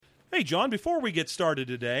Hey, John, before we get started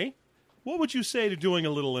today, what would you say to doing a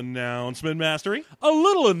little announcement mastery? A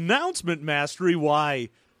little announcement mastery? Why,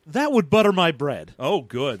 that would butter my bread. Oh,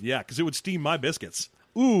 good. Yeah, because it would steam my biscuits.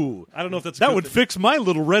 Ooh. I don't know if that's that good would fix my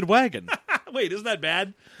little red wagon. Wait, isn't that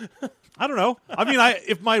bad? I don't know. I mean,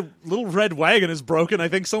 if my little red wagon is broken, I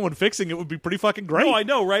think someone fixing it would be pretty fucking great. No, I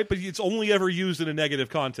know, right? But it's only ever used in a negative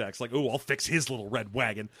context. Like, oh, I'll fix his little red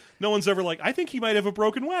wagon. No one's ever like, I think he might have a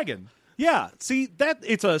broken wagon. Yeah, see,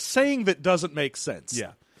 it's a saying that doesn't make sense.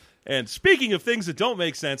 Yeah. And speaking of things that don't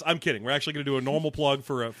make sense, I'm kidding. We're actually going to do a normal plug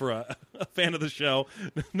for a fan of the show.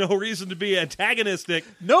 No reason to be antagonistic.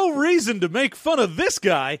 No reason to make fun of this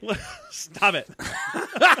guy. Stop it.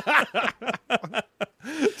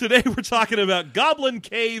 Today we're talking about Goblin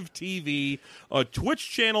Cave TV, a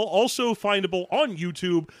Twitch channel also findable on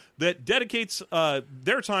YouTube that dedicates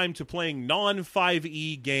their time to playing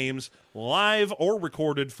non-5e games live or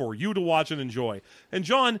recorded for you to watch and enjoy. And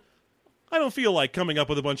John, I don't feel like coming up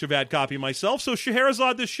with a bunch of ad copy myself, so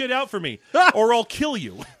Scheherazade this shit out for me, or I'll kill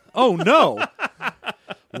you. Oh, no.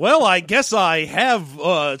 Well, I guess I have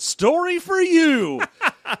a story for you.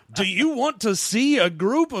 Do you want to see a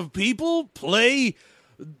group of people play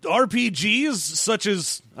RPGs such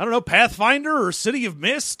as, I don't know, Pathfinder or City of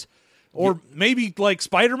Mist? Or maybe like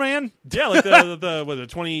Spider-Man? Yeah, like the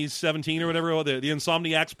 2017 or whatever, the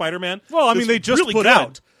Insomniac Spider-Man. Well, I mean, they just really put good.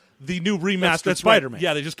 out the new remastered that's Spider-Man. Right.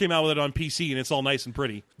 Yeah, they just came out with it on PC, and it's all nice and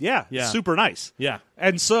pretty. Yeah, super nice. Yeah.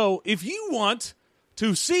 And so, if you want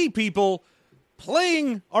to see people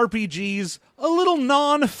playing RPGs a little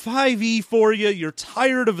non-5e for you, you're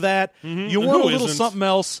tired of that, you want a little something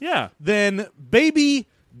else, then baby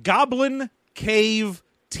Goblin Cave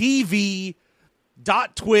TV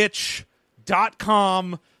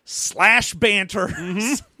 .twitch.com/banter.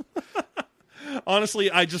 Honestly,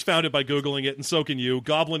 I just found it by Googling it, and so can you.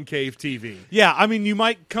 Goblin Cave TV. Yeah, I mean, you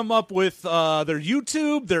might come up with their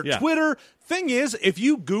YouTube, their Twitter. Thing is, if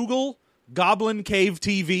you Google Goblin Cave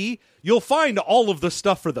TV, you'll find all of the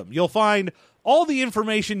stuff for them. You'll find all the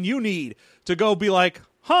information you need to go be like,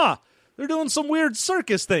 huh, they're doing some weird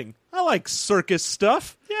circus thing. I like circus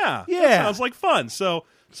stuff. Yeah. That sounds like fun. So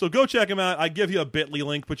go check them out. I give you a bit.ly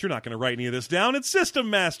link, but you're not going to write any of this down. It's system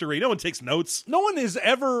mastery. No one takes notes. No one is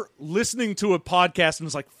ever listening to a podcast and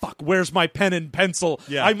is like, fuck, where's my pen and pencil?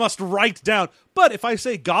 Yeah. I must write down. But if I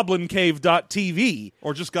say goblincave.tv.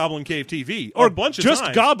 Or just Goblin Cave TV. Or a bunch of just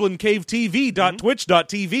times.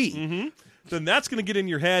 goblincavetv.twitch.tv. Then that's going to get in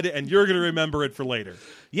your head, and you're going to remember it for later.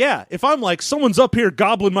 Yeah, if I'm like, someone's up here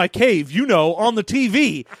gobbling my cave, on the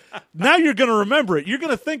TV, now you're going to remember it. You're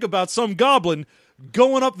going to think about some goblin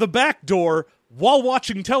going up the back door while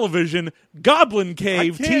watching television, Goblin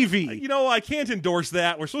Cave TV. I can't endorse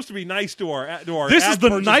that. We're supposed to be nice to our This is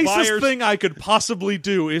the nicest buyers. thing I could possibly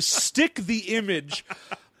do, is stick the image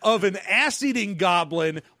of an ass-eating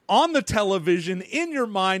goblin on the television in your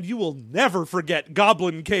mind. You will never forget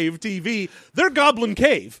Goblin Cave TV. They're Goblin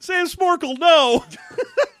Cave. Sam Sporkle, no!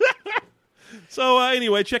 So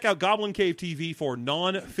anyway, check out Goblin Cave TV for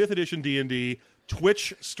non-5th edition D&D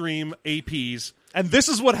Twitch stream APs. And this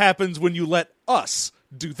is what happens when you let us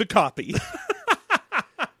do the copy.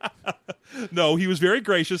 No, he was very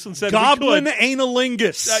gracious and said Goblin we could.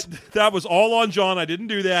 Analingus. That was all on John. I didn't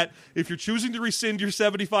do that. If you're choosing to rescind your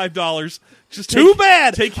 $75, just Too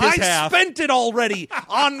bad. Take his I half. spent it already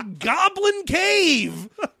on Goblin Cave.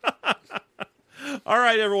 All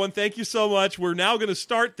right, everyone. Thank you so much. We're now going to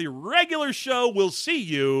start the regular show. We'll see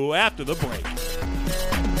you after the break.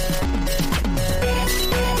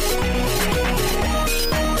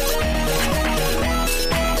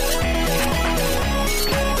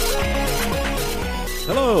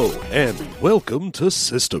 Hello, and welcome to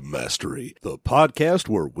System Mastery, the podcast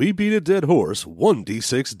where we beat a dead horse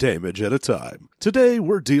 1d6 damage at a time. Today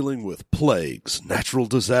we're dealing with plagues, natural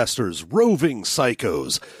disasters, roving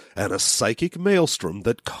psychos, and a psychic maelstrom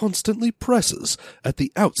that constantly presses at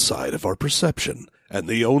the outside of our perception. And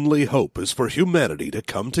the only hope is for humanity to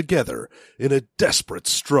come together in a desperate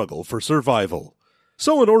struggle for survival.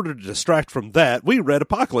 So in order to distract from that, we read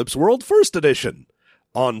Apocalypse World 1st Edition.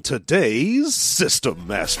 On today's System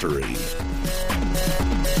Mastery.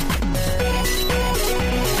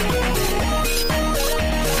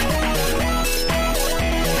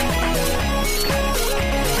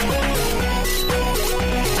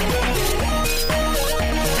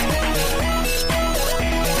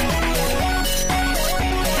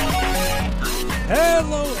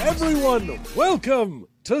 Hello everyone, welcome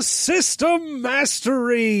to System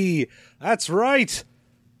Mastery. That's right.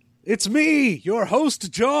 It's me, your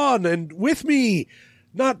host, John, and with me,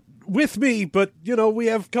 not with me, but, we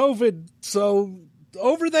have COVID, so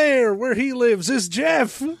over there, where he lives, is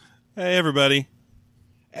Jeff. Hey, everybody.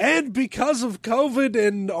 And because of COVID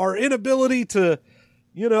and our inability to,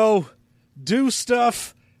 do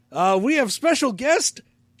stuff, we have special guest,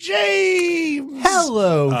 James!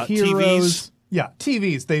 Hello, heroes. TVs. Yeah,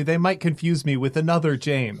 TVs. They might confuse me with another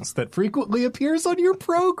James that frequently appears on your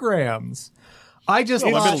programs. I just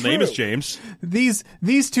My thought, middle name is James. these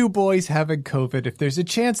two boys having COVID, if there's a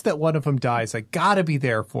chance that one of them dies, I gotta be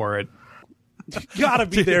there for it. Gotta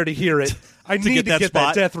be there to hear it. I need to get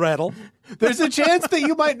that death rattle. There's a chance that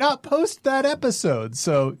you might not post that episode,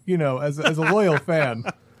 so, as a loyal fan.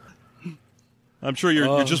 I'm sure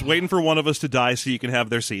you're just waiting for one of us to die so you can have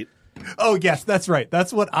their seat. Oh, yes, that's right.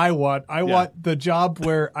 That's what I want. I want the job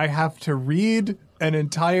where I have to read an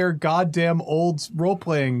entire goddamn old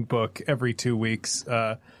role-playing book every 2 weeks.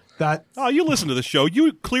 Oh, you listen to the show.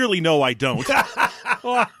 You clearly know I don't.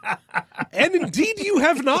 And indeed you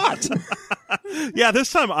have not. Yeah,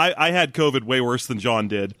 this time I had COVID way worse than John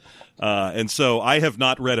did. And so I have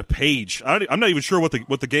not read a page. I'm not even sure what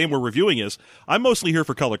the game we're reviewing is. I'm mostly here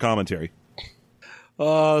for color commentary.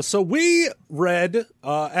 So we read,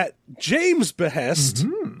 at James' behest,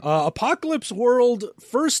 Apocalypse World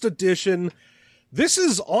First Edition. This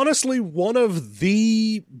is honestly one of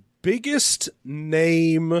the biggest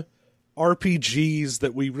name RPGs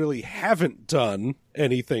that we really haven't done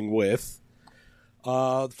anything with.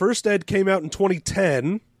 First Ed came out in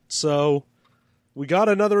 2010, so we got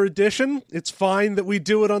another edition. It's fine that we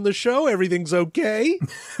do it on the show. Everything's okay.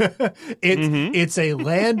 It's a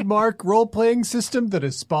landmark role-playing system that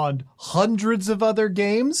has spawned hundreds of other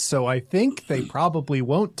games, so I think they probably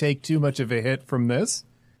won't take too much of a hit from this.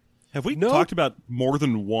 Have we talked about more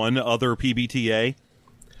than one other PBTA?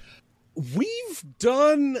 We've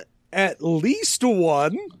done at least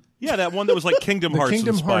one. Yeah, that one that was like Kingdom Hearts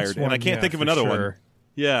Kingdom inspired, Hearts and I one, can't think of another one.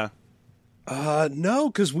 Yeah. No,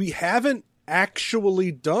 because we haven't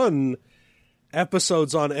actually done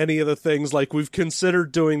episodes on any of the things. Like, we've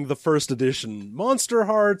considered doing the first edition Monster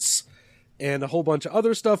Hearts and a whole bunch of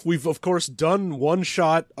other stuff. We've, of course, done one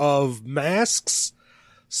shot of Masks.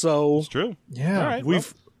 So It's true. Yeah. All right,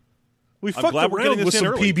 we've I'm fucked glad we're around getting with this in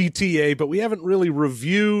some early. PBTA, but we haven't really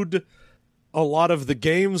reviewed a lot of the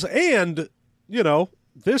games. And,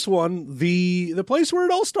 this one, the place where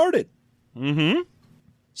it all started. Mm-hmm.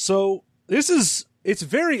 So it's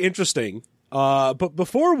very interesting. But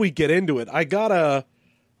before we get into it, I gotta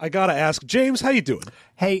ask James, how you doing?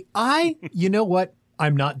 Hey, you know what?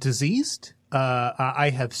 I'm not diseased.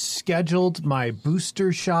 I have scheduled my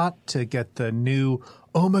booster shot to get the new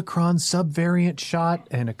Omicron subvariant shot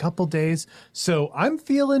in a couple days. So I'm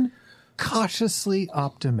feeling cautiously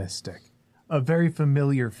optimistic. A very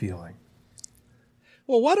familiar feeling.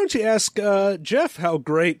 Well, why don't you ask Jeff how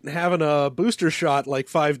great having a booster shot like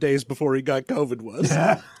 5 days before he got COVID was?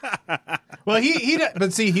 Well,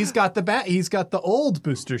 but see, he's got the old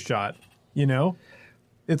booster shot.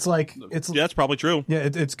 It's like Yeah, that's probably true. Yeah,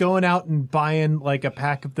 it's going out and buying like a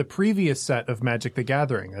pack of the previous set of Magic the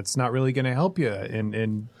Gathering. That's not really going to help you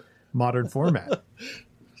in modern format.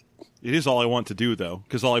 It is all I want to do, though,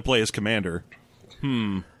 because all I play is Commander.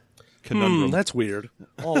 Conundrum. That's weird.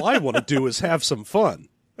 All I want to do is have some fun.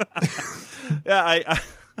 Yeah,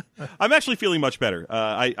 I'm actually feeling much better.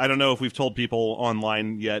 I don't know if we've told people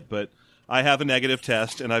online yet, but I have a negative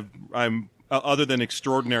test, and I'm other than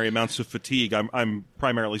extraordinary amounts of fatigue, I'm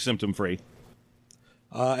primarily symptom free.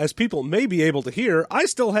 As people may be able to hear, I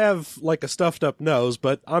still have like a stuffed up nose,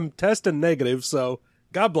 but I'm testing negative, so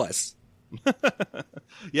God bless.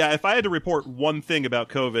 Yeah, if I had to report one thing about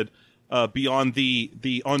COVID, beyond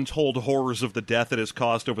the untold horrors of the death it has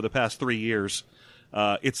caused over the past 3 years,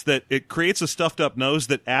 it's that it creates a stuffed up nose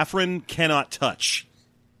that Afrin cannot touch.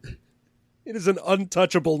 It is an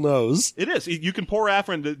untouchable nose. It is. You can pour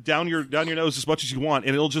Afrin down your nose as much as you want,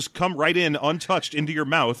 and it'll just come right in untouched into your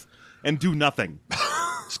mouth and do nothing.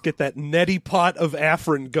 Just get that neti pot of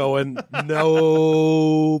Afrin going,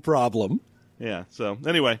 no problem. Yeah. So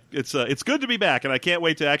anyway, it's good to be back, and I can't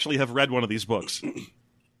wait to actually have read one of these books.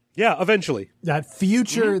 Yeah, eventually. That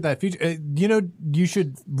future, you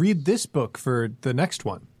should read this book for the next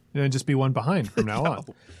one. Just be one behind from now on.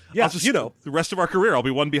 Yeah, the rest of our career, I'll be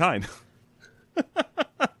one behind. It's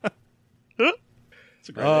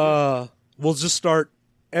a great idea. We'll just start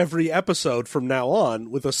every episode from now on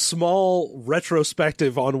with a small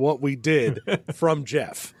retrospective on what we did from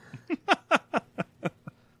Jeff.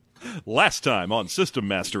 Last time on System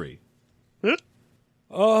Mastery.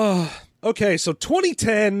 Okay, so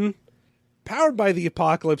 2010, Powered by the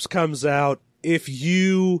Apocalypse comes out. If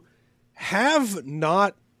you have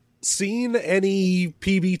not seen any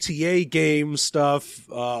PBTA game stuff,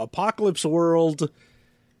 Apocalypse World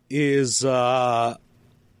is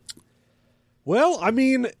Well, I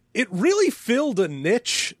mean, it really filled a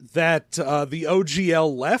niche that the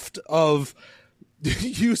OGL left of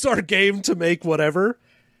use our game to make whatever.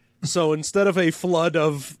 So instead of a flood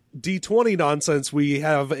of D20 nonsense, we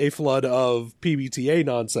have a flood of PBTA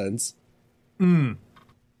nonsense.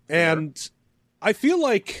 And I feel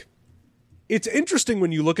like it's interesting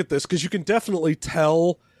when you look at this, because you can definitely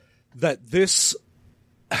tell that this...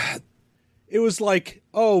 It was like,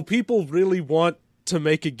 oh, people really want to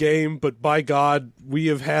make a game, but by God, we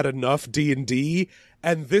have had enough D&D,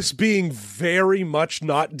 and this being very much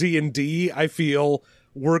not D&D, I feel,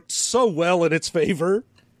 worked so well in its favor.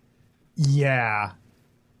 Yeah.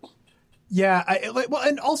 Yeah,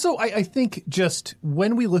 and also I think just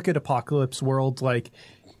when we look at Apocalypse World, like,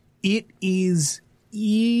 it is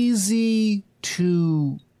easy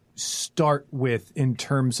to start with in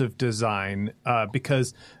terms of design,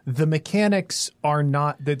 because the mechanics are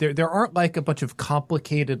not there aren't like a bunch of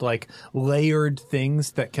complicated, like, layered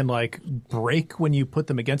things that can, like, break when you put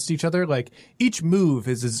them against each other. Like, each move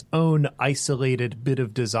is its own isolated bit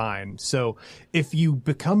of design. So if you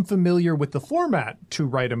become familiar with the format to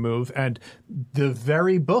write a move, and the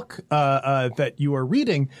very book that you are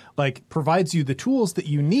reading, like, provides you the tools that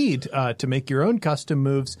you need to make your own custom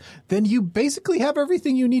moves, then you basically have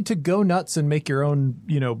everything you need to go nuts and make your own,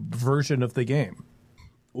 version of the game.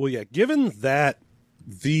 Well, yeah, given that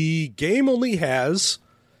the game only has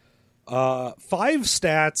 5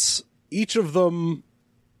 stats, each of them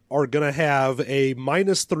are going to have a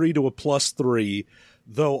 -3 to a +3,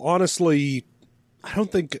 though honestly, I don't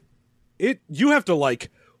think you have to, like,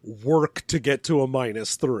 work to get to a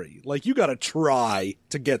 -3. Like, you got to try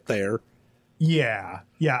to get there. Yeah.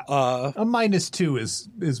 A -2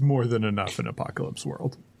 is more than enough in Apocalypse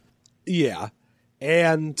World. Yeah.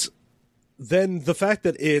 And then the fact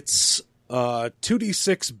that it's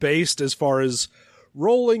 2d6 based as far as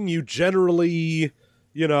rolling, you generally,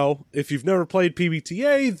 if you've never played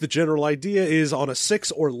PBTA, the general idea is on a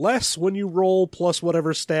 6 or less when you roll, plus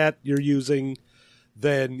whatever stat you're using,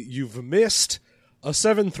 then you've missed. A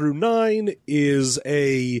 7 through 9 is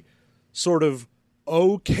a sort of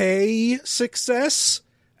okay success,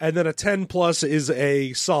 and then a 10 plus is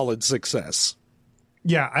a solid success.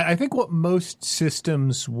 Yeah, I think what most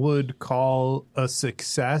systems would call a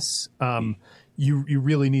success, you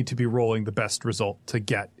really need to be rolling the best result to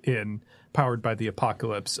get in Powered by the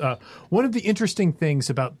Apocalypse. One of the interesting things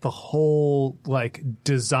about the whole, like,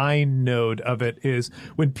 design node of it is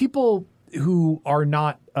when people who are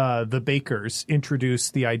not the bakers introduce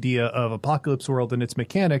the idea of Apocalypse World and its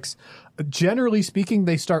mechanics, generally speaking,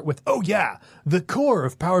 they start with, oh yeah, the core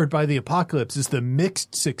of Powered by the Apocalypse is the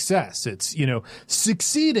mixed success. It's,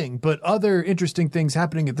 succeeding, but other interesting things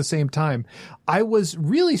happening at the same time. I was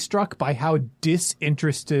really struck by how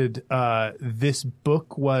disinterested this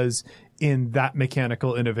book was in that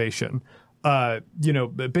mechanical innovation.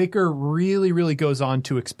 Baker really, really goes on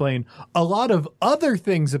to explain a lot of other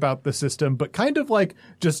things about the system, but kind of, like,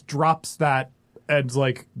 just drops that and,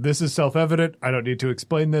 like, this is self-evident. I don't need to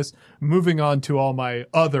explain this. Moving on to all my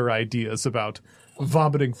other ideas about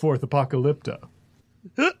vomiting forth Apocalypto.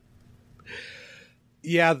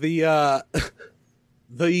 Yeah, the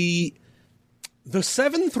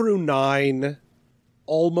 7 through 9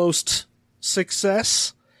 almost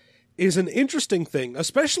success is an interesting thing,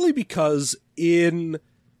 especially because in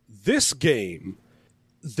this game,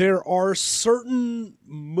 there are certain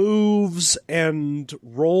moves and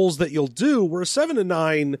rolls that you'll do where 7 and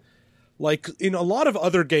 9, like, in a lot of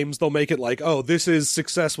other games, they'll make it like, oh, this is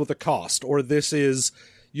success with a cost, or this is,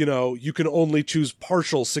 you can only choose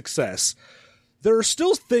partial success. There are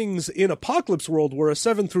still things in Apocalypse World where a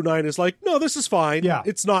 7 through 9 is like, no, this is fine. Yeah.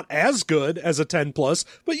 It's not as good as a 10 plus,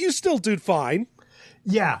 but you still do fine.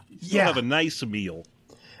 Yeah. You'll have a nice meal.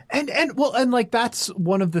 And like, that's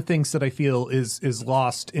one of the things that I feel is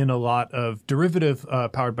lost in a lot of derivative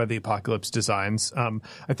Powered by the Apocalypse designs.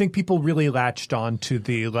 I think people really latched on to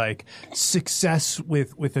the, like, success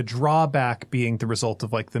with a drawback being the result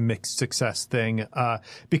of, like, the mixed success thing,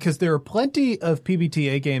 because there are plenty of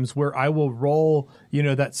PBTA games where I will roll,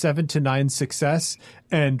 that 7 to 9 success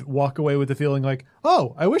and walk away with the feeling like,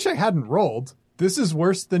 oh, I wish I hadn't rolled. This is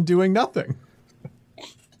worse than doing nothing.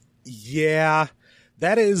 Yeah,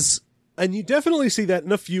 that is, and you definitely see that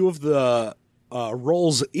in a few of the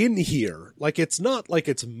roles in here. Like, it's not like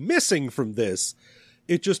it's missing from this.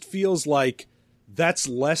 It just feels like that's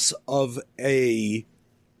less of a,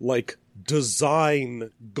 like,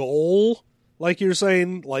 design goal. Like you're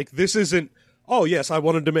saying, like, this isn't, oh yes, I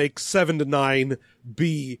wanted to make 7 to 9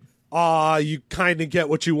 be, you kind of get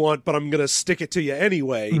what you want, but I'm going to stick it to you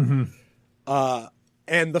anyway. Mm-hmm.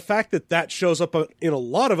 And the fact that that shows up in a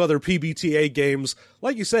lot of other PBTA games,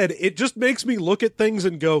 like you said, it just makes me look at things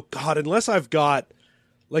and go, God, unless I've got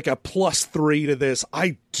like a +3 to this,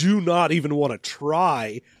 I do not even want to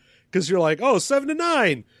try. Because you're like, oh, 7 to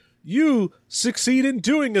 9. You succeed in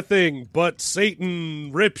doing a thing, but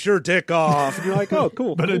Satan rips your dick off. And you're like, oh,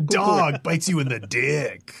 cool. But cool, a cool, dog bites you in the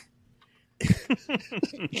dick. Cool.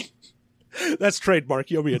 That's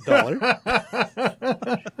trademark. You owe me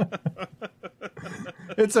 $1.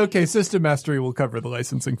 It's okay. System Mastery will cover the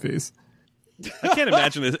licensing fees. I can't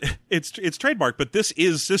imagine it. It's trademark, but this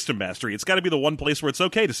is System Mastery. It's got to be the one place where it's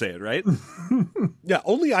okay to say it, right? Yeah,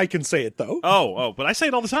 only I can say it, though. Oh, but I say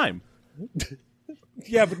it all the time.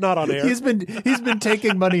 Yeah, but not on air. He's been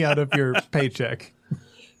taking money out of your paycheck.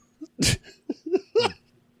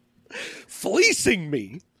 Fleecing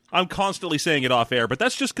me. I'm constantly saying it off air, but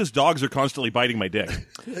that's just because dogs are constantly biting my dick.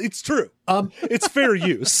 It's true. It's fair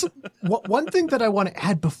use. One thing that I want to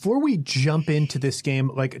add before we jump into this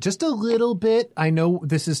game, like just a little bit, I know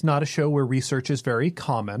this is not a show where research is very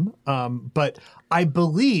common, but I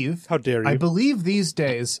believe... How dare you? I believe these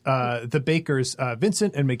days, the Bakers,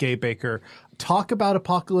 Vincent and Meguey Baker, talk about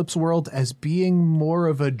Apocalypse World as being more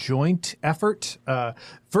of a joint effort.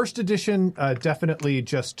 First edition definitely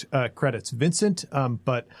just credits Vincent,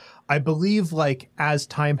 but I believe like as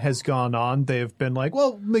time has gone on, they've been like,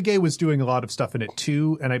 well, Meguey was doing a lot of stuff in it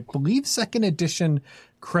too, and I believe second edition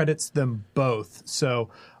credits them both. So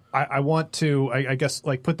I want to, I guess,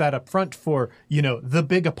 like put that up front for, the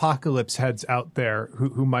big Apocalypse heads out there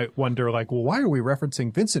who might wonder like, well, why are we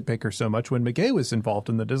referencing Vincent Baker so much when Meguey was involved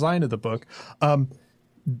in the design of the book?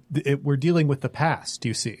 We're dealing with the past,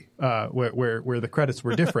 you see, where the credits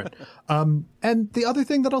were different. And the other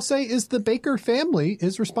thing that I'll say is the Baker family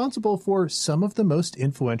is responsible for some of the most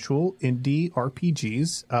influential indie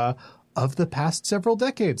RPGs of the past several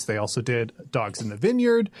decades. They also did Dogs in the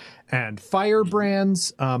Vineyard and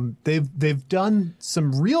Firebrands. They've done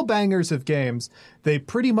some real bangers of games. They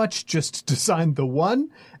pretty much just designed the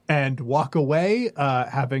one and walk away,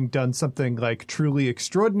 having done something like truly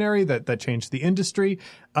extraordinary that changed the industry.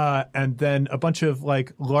 And then a bunch of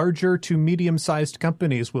like larger to medium-sized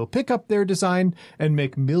companies will pick up their design and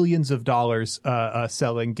make millions of dollars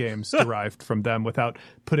selling games derived from them without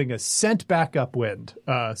putting a cent back upwind.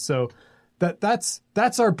 So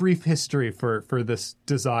that's our brief history for this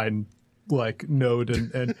design like node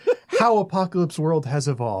and how Apocalypse World has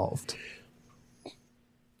evolved.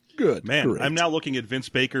 Good. Man, great. I'm now looking at Vince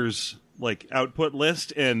Baker's like output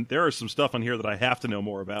list, and there are some stuff on here that I have to know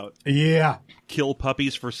more about. Yeah. Kill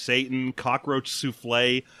Puppies for Satan, Cockroach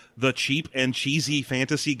Souffle, the cheap and cheesy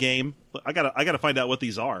fantasy game. I gotta find out what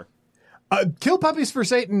these are. Kill Puppies for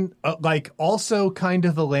Satan, like also kind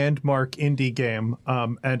of a landmark indie game,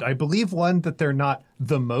 and I believe one that they're not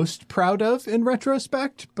the most proud of in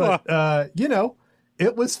retrospect, but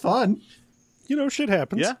it was fun. Shit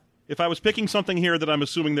happens. Yeah. If I was picking something here that I'm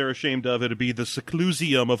assuming they're ashamed of, it'd be the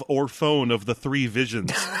Seclusium of Orphone of the Three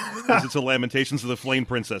Visions, because it's a Lamentations of the Flame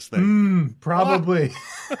Princess thing. Probably.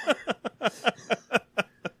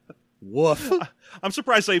 Woof. I'm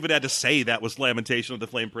surprised I even had to say that was Lamentation of the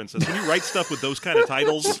Flame Princess. When you write stuff with those kind of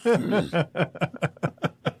titles...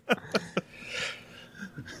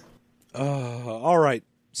 All right.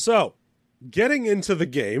 So, getting into the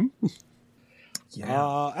game...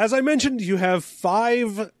 Yeah. As I mentioned, you have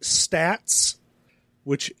 5 stats,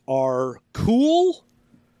 which are cool,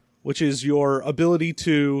 which is your ability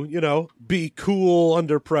to, be cool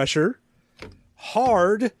under pressure.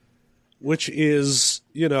 Hard, which is,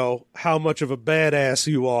 how much of a badass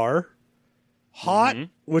you are. Hot,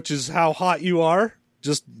 which is how hot you are.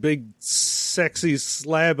 Just big, sexy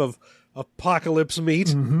slab of apocalypse meat.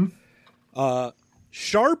 Mm-hmm.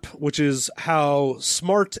 Sharp, which is how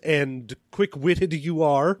smart and quick-witted you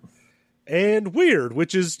are. And weird,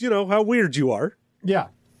 which is, how weird you are. Yeah.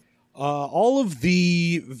 All of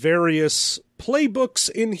the various playbooks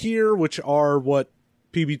in here, which are what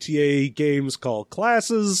PBTA games call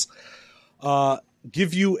classes,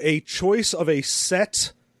 give you a choice of a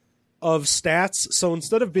set of stats. So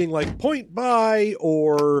instead of being like point by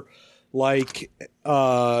or like,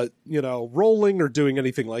 rolling or doing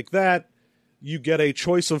anything like that, you get a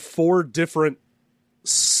choice of 4 different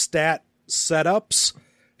stat setups,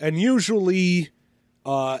 and usually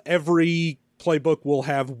every playbook will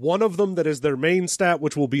have one of them that is their main stat,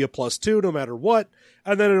 which will be a +2 no matter what,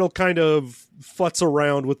 and then it'll kind of futz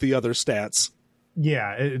around with the other stats.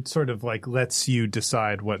 Yeah, it sort of like lets you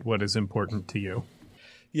decide what is important to you.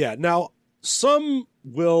 Yeah, now, some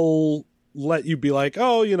will let you be like,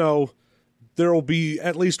 there will be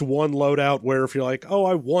at least one loadout where if you're like,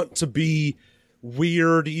 I want to be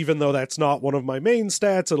weird, even though that's not one of my main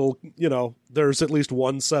stats. It'll, there's at least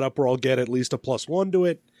one setup where I'll get at least a +1 to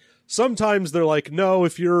it. Sometimes they're like, no,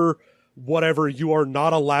 if you're whatever, you are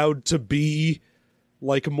not allowed to be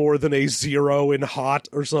like more than a 0 in hot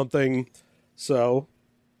or something. So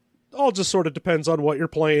all just sort of depends on what you're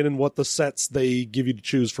playing and what the sets they give you to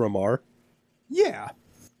choose from are. Yeah.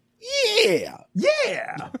 Yeah.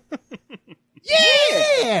 Yeah.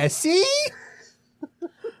 Yeah. See?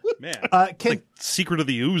 Man, Can, Secret of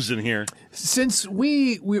the Ooze in here. since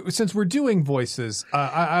we're doing voices,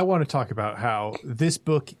 I want to talk about how this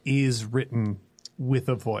book is written with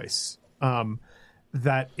a voice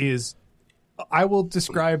that is, I will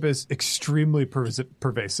describe as extremely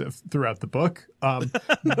pervasive throughout the book.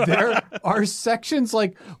 There are sections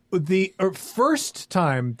like the first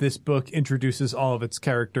time this book introduces all of its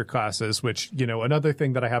character classes, which, another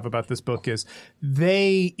thing that I have about this book is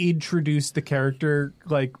they introduce the character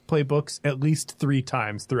playbooks at least 3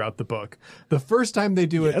 times throughout the book. The first time they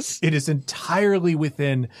do it, it is entirely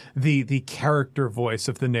within the character voice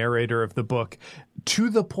of the narrator of the book, to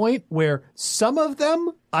the point where some of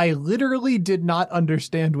them I literally did not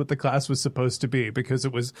understand what the class was supposed to be because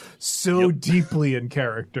it was so deeply in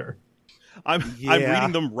character. I'm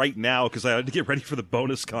reading them right now because I had to get ready for the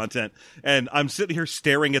bonus content, and I'm sitting here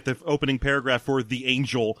staring at the opening paragraph for the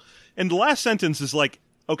angel, and the last sentence is like,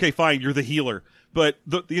 okay, fine, you're the healer. But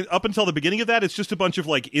the up until the beginning of that, it's just a bunch of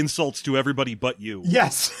insults to everybody but you.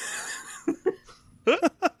 Yes.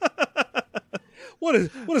 What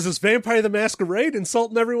is this, Vampire the Masquerade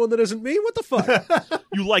insulting everyone that isn't me? What the fuck?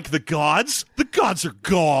 You like the gods? The gods are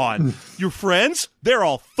gone. Your friends? They're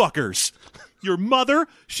all fuckers. Your mother?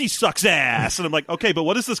 She sucks ass. And I'm like, okay, but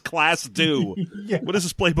what does this class do? What is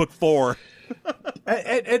this playbook for?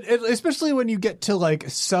 and especially when you get to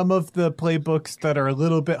some of the playbooks that are a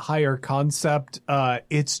little bit higher concept,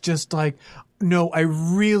 it's just no, I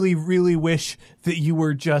really, really wish that you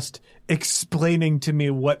were just explaining to me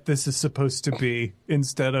what this is supposed to be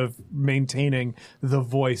instead of maintaining the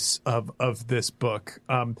voice of this book.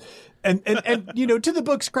 And to the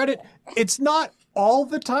book's credit, it's not all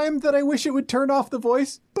the time that I wish it would turn off the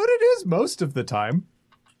voice, but it is most of the time.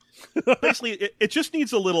 Basically, it just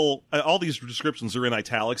needs a little. All these descriptions are in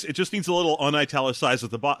italics. It just needs a little unitalicized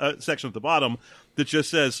at the section at the bottom that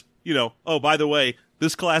just says, oh, by the way,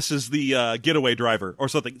 this class is the getaway driver or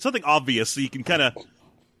something obvious, so you can kind of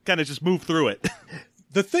just move through it.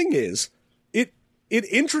 The thing is, it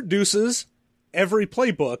introduces every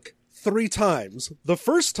playbook 3 times. The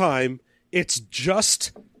first time, it's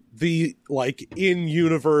just the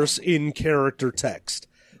in-universe, in-character text.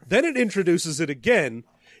 Then it introduces it again,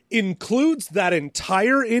 includes that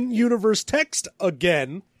entire in-universe text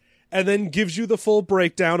again, and then gives you the full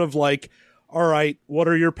breakdown of all right, what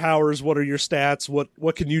are your powers? What are your stats?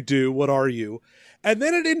 What can you do? What are you? And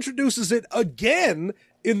then it introduces it again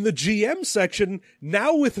in the GM section,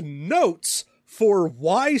 now with notes for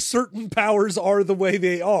why certain powers are the way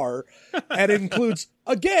they are, and includes,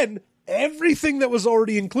 again, everything that was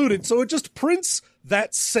already included. So it just prints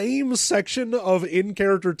that same section of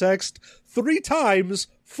in-character text 3 times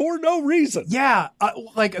for no reason. Yeah,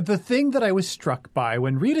 the thing that I was struck by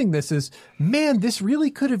when reading this is, man, this really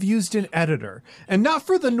could have used an editor. And not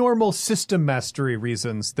for the normal system mastery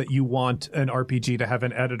reasons that you want an RPG to have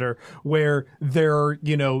an editor, where there are,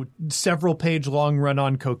 several page long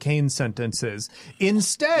run-on cocaine sentences.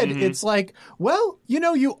 Instead, it's well,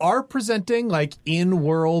 you are presenting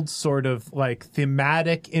in-world sort of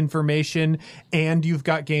thematic information, and you've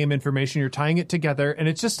got game information, you're tying it together, and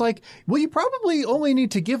it's just well, you probably only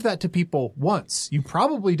need to give that to people once. You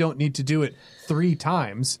probably don't need to do it 3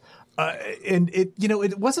 times. And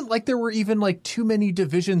it wasn't like there were even too many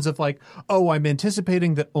divisions of oh, I'm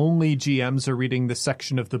anticipating that only GMs are reading this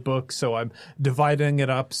section of the book, so I'm dividing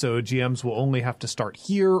it up so GMs will only have to start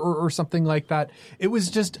here or something like that. It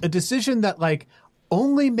was just a decision that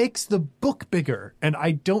only makes the book bigger. And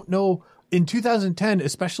I don't know, in 2010,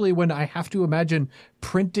 especially when I have to imagine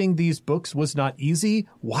printing these books was not easy,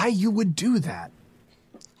 why you would do that.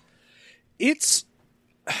 It's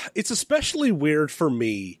especially weird for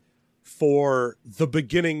me for the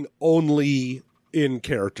beginning only in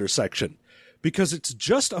character section, because it's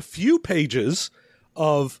just a few pages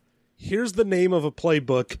of here's the name of a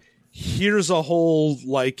playbook, here's a whole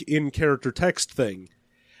in character text thing,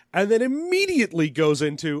 and then immediately goes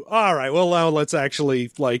into, all right, well, now let's actually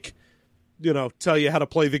tell you how to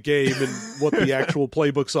play the game and what the actual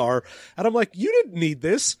playbooks are. And I'm you didn't need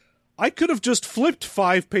this. I could have just flipped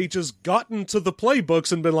 5 pages, gotten to the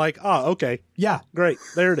playbooks, and been okay. Yeah. Great.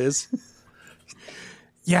 There it is.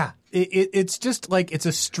 Yeah, it's just like it's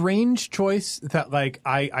a strange choice that like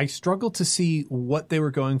I struggle to see what they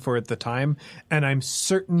were going for at the time, and I'm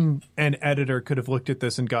certain an editor could have looked at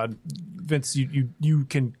this and gone, Vince, you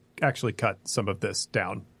can actually cut some of this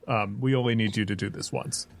down. We only need you to do this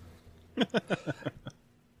once.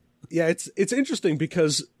 Yeah, it's interesting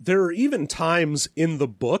because there are even times in the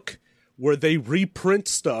book where they reprint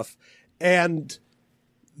stuff and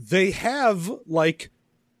they have like,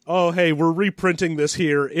 oh, hey, we're reprinting this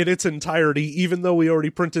here in its entirety, even though we already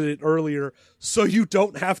printed it earlier, so you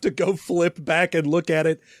don't have to go flip back and look at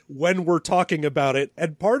it when we're talking about it.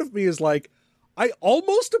 And part of me is like, I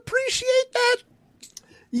almost appreciate that.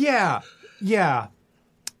 Yeah.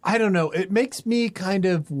 I don't know. It makes me kind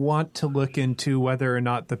of want to look into whether or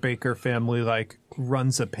not the Baker family like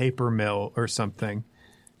runs a paper mill or something.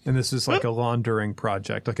 And this is like a laundering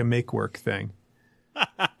project, like a make work thing.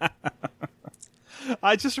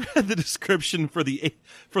 I just read the description for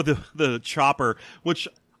the chopper, which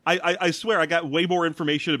I swear I got way more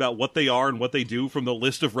information about what they are and what they do from the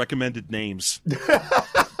list of recommended names.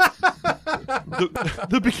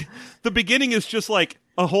 The beginning is just like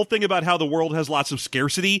a whole thing about how the world has lots of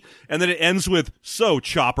scarcity, and then it ends with, so,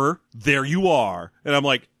 Chopper, there you are. And I'm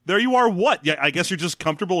like, there you are what? Yeah, I guess you're just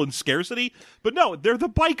comfortable in scarcity? But no, they're the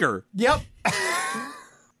biker. Yep.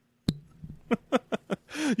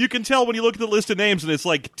 You can tell when you look at the list of names, and it's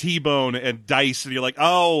like T-Bone and Dice, and you're like,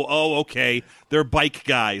 oh, okay. They're bike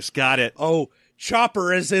guys. Got it. Oh,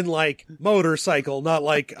 chopper is in like motorcycle, not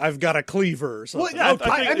like I've got a cleaver or something. Well, yeah,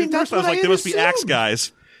 I mean, that's what I was like, they must be axe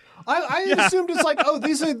guys. I assumed it's like, oh,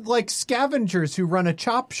 these are like scavengers who run a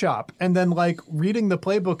chop shop. And then like reading the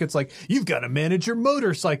playbook, it's like, you've got to manage your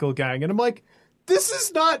motorcycle gang. And I'm like, this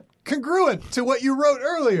is not congruent to what you wrote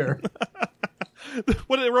earlier.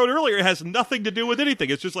 What they wrote earlier has nothing to do with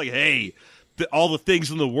anything. It's just like, hey, all the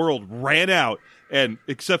things in the world ran out, and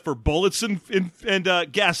except for bullets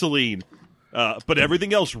and gasoline. But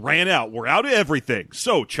everything else ran out. We're out of everything.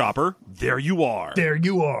 So, Chopper, there you are. There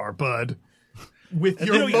you are, bud. With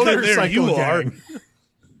your motorcycle gang.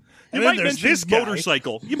 You might mention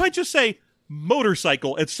motorcycle. You might just say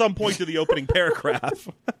motorcycle at some point in the opening paragraph.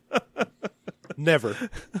 Never.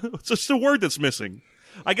 It's just a word that's missing.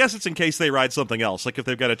 I guess it's in case they ride something else, like if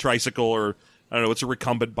they've got a tricycle or, I don't know, it's a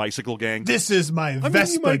recumbent bicycle gang. This is my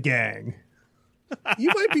Vespa gang.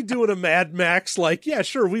 You might be doing a Mad Max, like, yeah,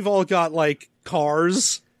 sure, we've all got, like,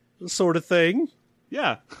 cars sort of thing.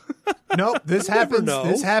 Yeah. Nope, this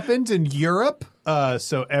happened in Europe.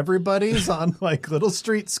 So everybody's on like little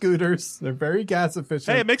street scooters. They're very gas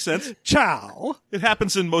efficient. Hey, it makes sense. Ciao. It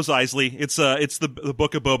happens in Mos Eisley. It's the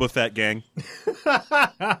Book of Boba Fett gang.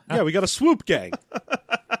 Yeah, we got a swoop gang.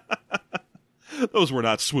 Those were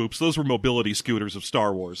not swoops. Those were mobility scooters of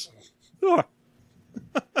Star Wars.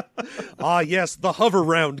 Yes, the hover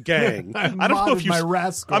round gang. I don't know if you.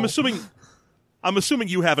 Rascal. I'm assuming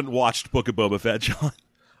you haven't watched Book of Boba Fett, John.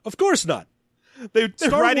 Of course not. They're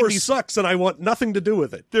Star Wars sucks, and I want nothing to do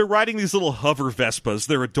with it. They're riding these little hover Vespas.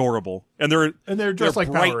 They're adorable, and they're just like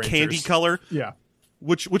bright Power candy Rangers. color. Yeah,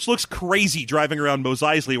 which looks crazy driving around Mos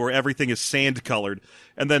Eisley where everything is sand colored,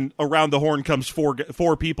 and then around the horn comes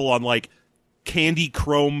four people on like candy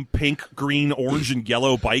chrome, pink, green, orange, and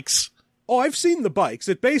yellow bikes. Oh, I've seen the bikes.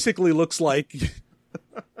 It basically looks like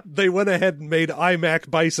they went ahead and made iMac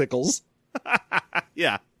bicycles.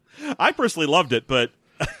 Yeah, I personally loved it, but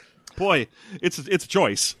boy, it's a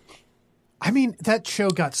choice. I mean, that show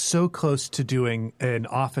got so close to doing an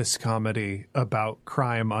office comedy about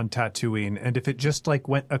crime on Tatooine, and if it just like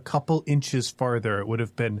went a couple inches farther, it would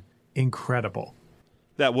have been incredible.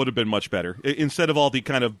 That would have been much better. Instead of all the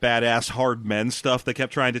kind of badass hard men stuff they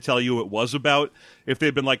kept trying to tell you it was about, if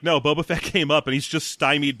they'd been like, no, Boba Fett came up and he's just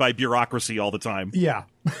stymied by bureaucracy all the time. Yeah.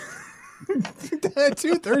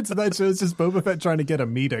 2/3 of that show is just Boba Fett trying to get a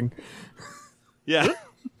meeting. Yeah.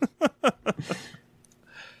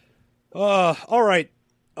 All right.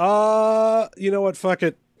 You know what? Fuck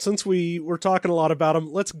it. Since we were talking a lot about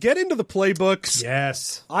them, let's get into the playbooks.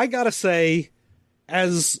 Yes. I gotta say,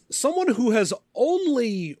 as someone who has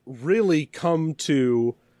only really come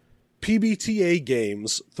to PBTA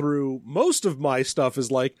games through most of my stuff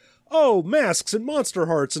is like, oh, Masks and Monster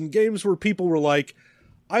Hearts and games where people were like,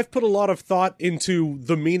 I've put a lot of thought into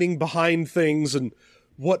the meaning behind things and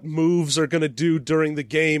what moves are going to do during the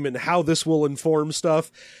game and how this will inform stuff.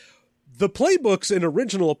 The playbooks in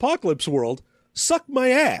original Apocalypse World suck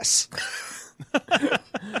my ass.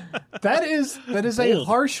 That is a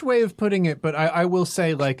harsh way of putting it, but I will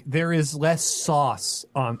say, like, there is less sauce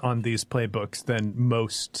on these playbooks than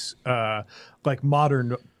most like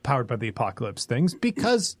modern Powered by the Apocalypse things,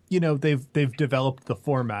 because, you know, they've developed the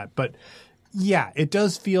format. But Yeah, it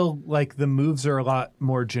does feel like the moves are a lot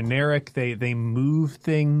more generic. They move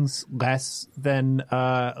things less than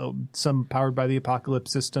some Powered by the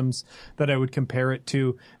Apocalypse systems that I would compare it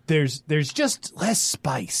to. There's just less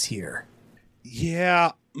spice here.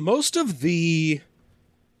 Yeah, most of the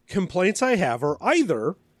complaints I have are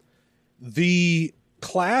either the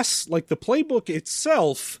class, like the playbook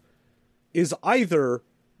itself, is either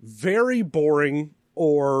very boring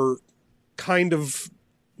or kind of,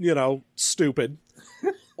 stupid,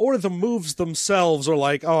 or the moves themselves are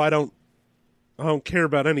like, oh, I don't care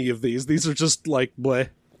about any of these. These are just like bleh.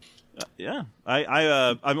 Yeah,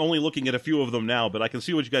 I'm only looking at a few of them now, but I can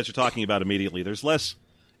see what you guys are talking about immediately. There's less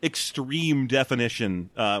extreme definition,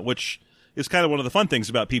 which is kind of one of the fun things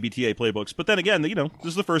about PBTA playbooks. But then again, this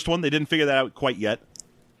is the first one. They didn't figure that out quite yet.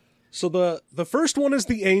 So the first one is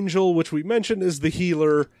the Angel, which we mentioned is the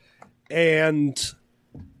healer, and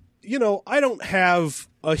I don't have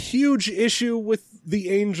a huge issue with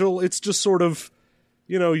the Angel. It's just sort of,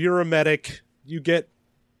 you're a medic. You get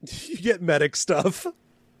medic stuff.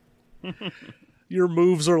 Your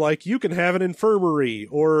moves are like, you can have an infirmary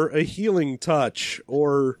or a healing touch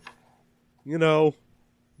or,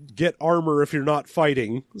 get armor if you're not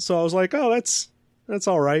fighting. So I was like, oh, that's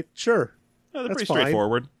all right. Sure. They're that's pretty fine.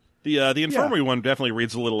 straightforward. The infirmary one definitely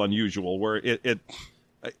reads a little unusual, where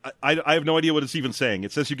I have no idea what it's even saying.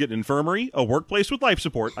 It says you get an infirmary, a workplace with life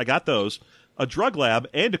support. I got those. A drug lab,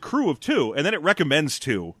 and a crew of 2. And then it recommends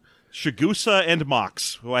 2. Shigusa and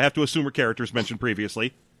Mox, who I have to assume are characters mentioned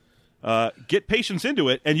previously. Get patients into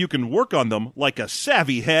it, and you can work on them like a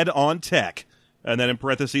savvy head on tech. And then in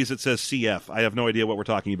parentheses it says CF. I have no idea what we're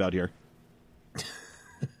talking about here.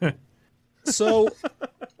 So,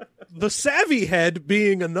 the Savvy Head,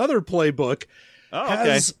 being another playbook,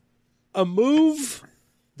 has a move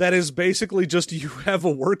that is basically just you have a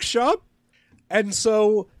workshop. And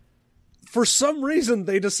so, for some reason,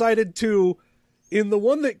 they decided to, in the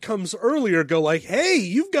one that comes earlier, go like, hey,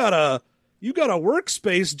 you've got a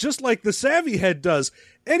workspace just like the Savvy Head does.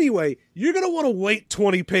 Anyway, you're going to want to wait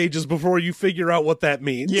 20 pages before you figure out what that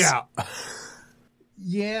means. Yeah.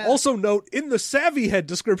 Yeah. Also note, in the Savvy Head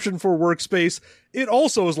description for Workspace, it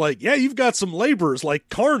also is like, yeah, you've got some laborers like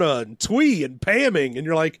Karna and Twee and Pamming, and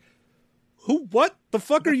you're like, what the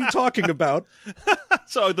fuck are you talking about?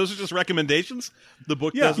 So those are just recommendations? The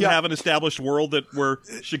book doesn't have an established world where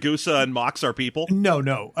Shigusa and Mox are people?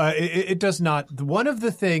 No. It does not. One of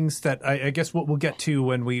the things that I guess what we'll get to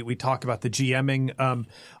when we talk about the GMing,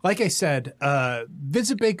 like I said,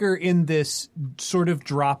 Vincent Baker in this sort of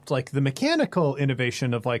dropped like the mechanical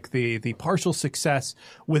innovation of like the partial success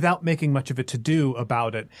without making much of a to-do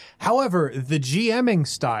about it. However, the GMing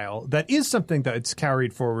style, that is something that's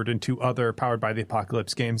carried forward into other Powered by the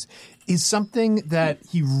Apocalypse games, is something that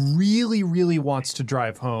he really, really wants to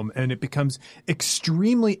drive home, and it becomes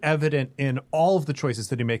extremely evident in all of the choices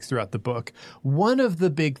that he makes throughout the book. One of the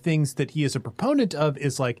big things that he is a proponent of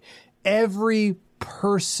is like every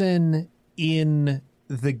person in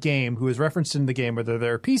the game who is referenced in the game, whether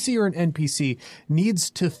they're a PC or an NPC, needs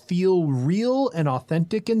to feel real and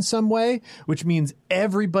authentic in some way, which means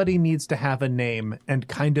everybody needs to have a name and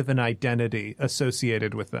kind of an identity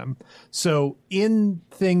associated with them. So in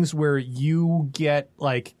things where you get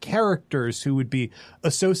like characters who would be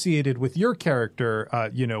associated with your character,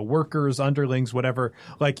 workers, underlings, whatever,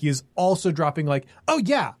 like he's also dropping like, oh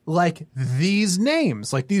yeah, like these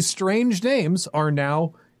names, like these strange names are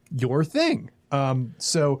now your thing.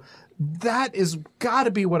 So that is got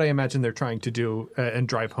to be what I imagine they're trying to do and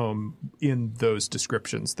drive home in those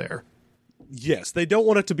descriptions there. Yes, they don't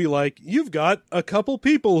want it to be like, you've got a couple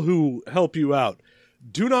people who help you out.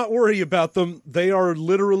 Do not worry about them. They are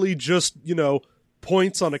literally just,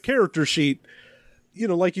 points on a character sheet.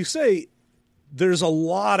 Like you say, there's a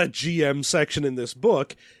lot of GM section in this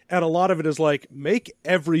book, and a lot of it is like, make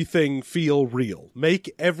everything feel real. Make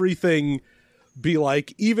everything be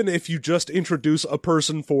like, even if you just introduce a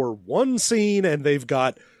person for one scene and they've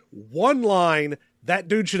got one line, that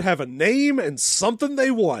dude should have a name and something they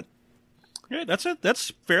want. Yeah,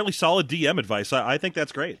 that's fairly solid DM advice. I think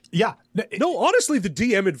that's great. Yeah. No, honestly, the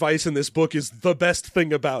DM advice in this book is the best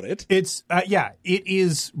thing about it. It's, it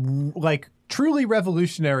is like truly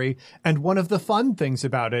revolutionary, and one of the fun things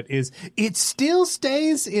about it is it still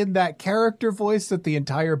stays in that character voice that the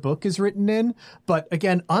entire book is written in, but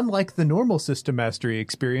again, unlike the normal System Mastery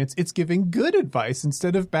experience, it's giving good advice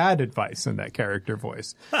instead of bad advice in that character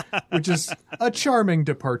voice, which is a charming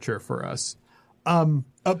departure for us.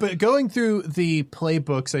 But going through the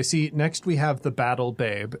playbooks, I see next we have the Battle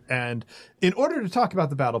Babe. And in order to talk about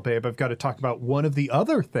the Battle Babe, I've got to talk about one of the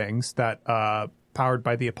other things that powered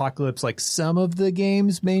by the apocalypse like some of the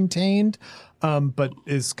games maintained, but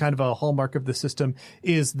is kind of a hallmark of the system,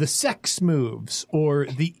 is the sex moves or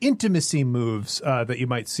the intimacy moves that you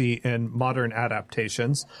might see in modern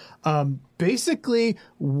adaptations. Basically,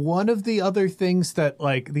 one of the other things that,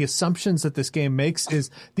 like, the assumptions that this game makes is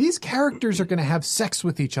these characters are going to have sex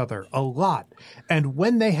with each other a lot. And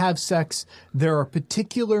when they have sex, there are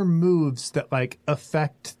particular moves that, like,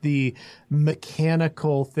 affect the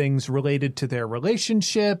mechanical things related to their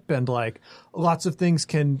relationship, and, like, lots of things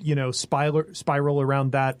can, you know, spiral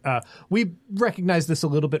around that. We recognize this a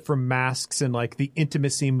little bit from Masks and, like, the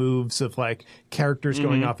intimacy moves of, like, characters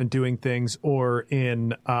going off and doing things, or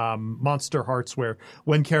in Monster Hearts, where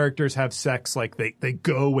when characters have sex, like, they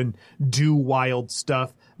go and do wild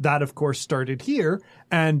stuff. That, of course, started here.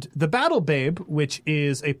 And the Battle Babe, which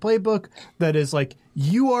is a playbook that is like,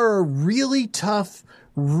 you are a really tough,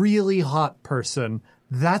 really hot person.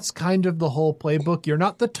 That's kind of the whole playbook. You're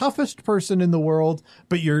not the toughest person in the world,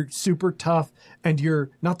 but you're super tough. And you're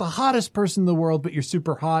not the hottest person in the world, but you're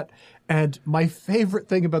super hot. And my favorite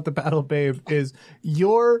thing about the Battle Babe is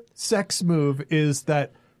your sex move is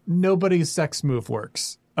that nobody's sex move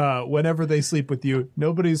works. Whenever they sleep with you,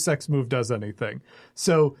 nobody's sex move does anything.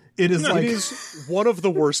 So it is like... It is one of the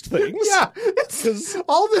worst things. Yeah. It's,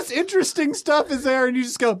 all this interesting stuff is there, and you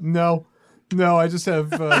just go, no, I just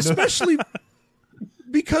have... Especially...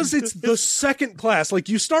 because it's the second class. Like,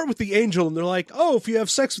 you start with the angel, and they're like, oh, if you have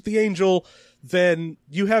sex with the angel, then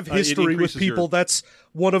you have history with people. That's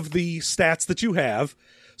one of the stats that you have.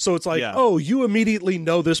 So it's like, oh, you immediately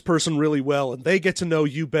know this person really well, and they get to know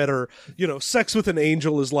you better. You know, sex with an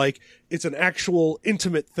angel is like, it's an actual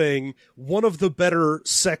intimate thing. One of the better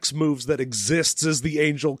sex moves that exists is the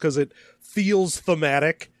angel, because it feels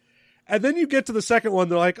thematic. And then you get to the second one,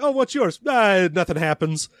 they're like, oh, what's yours? Nothing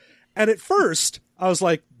happens. And at first, I was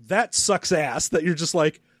like, that sucks ass, that you're just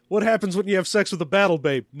like, what happens when you have sex with a Battle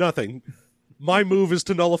Babe? Nothing. My move is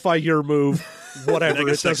to nullify your move. Whatever,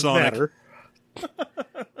 it doesn't matter.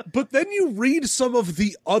 But then you read some of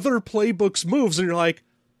the other playbook's moves, and you're like,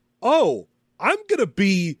 oh, I'm gonna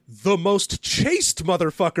be the most chaste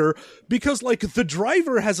motherfucker, because, like, the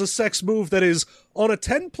driver has a sex move that is, on a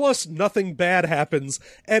 10+, nothing bad happens,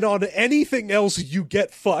 and on anything else, you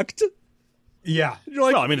get fucked. Yeah. You're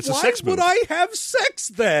like, well, I mean, it's a sex move. Why would I have sex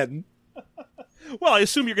then? Well, I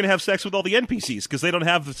assume you're going to have sex with all the NPCs, because they don't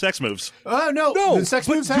have the sex moves. No, the sex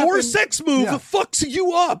moves your happen. sex move fucks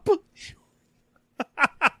you up.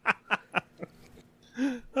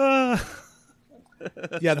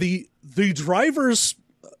 Yeah, the driver's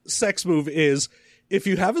sex move is, if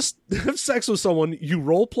you have sex with someone, you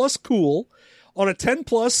roll plus cool. On a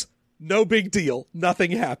 10+, no big deal.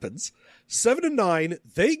 Nothing happens. 7 and 9,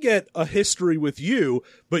 they get a history with you,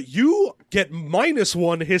 but you get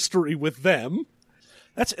 -1 history with them.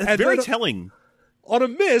 That's very telling. On a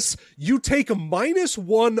miss, you take a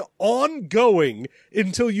 -1 ongoing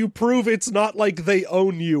until you prove it's not like they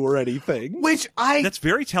own you or anything. That's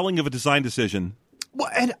very telling of a design decision. Well,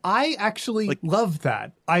 and I actually love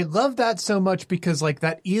that. I love that so much because, like,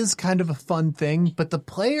 that is kind of a fun thing, but the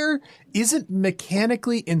player isn't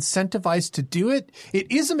mechanically incentivized to do it. It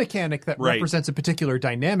is a mechanic that represents a particular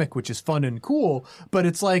dynamic, which is fun and cool, but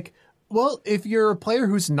it's like, well, if you're a player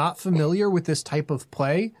who's not familiar with this type of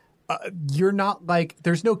play, you're not, like,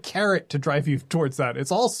 there's no carrot to drive you towards that.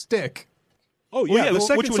 It's all stick. Oh, yeah. The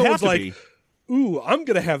second which would have to be. Ooh, I'm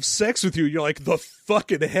going to have sex with you. You're like, the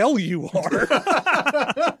fucking hell you are.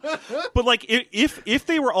 But, like, if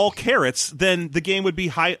they were all carrots, then the game would be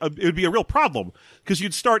it would be a real problem, because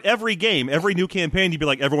you'd start every game, every new campaign, you'd be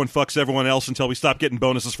like, everyone fucks everyone else until we stop getting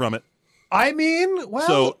bonuses from it. I mean,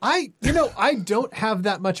 well, I don't have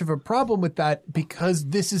that much of a problem with that, because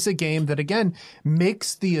this is a game that, again,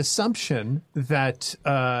 makes the assumption that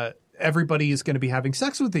everybody is going to be having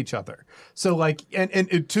sex with each other. So, like,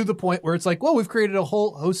 and to the point where it's like, well, we've created a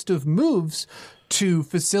whole host of moves to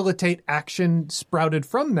facilitate action sprouted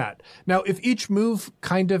from that. Now, if each move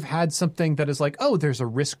kind of had something that is like, oh, there's a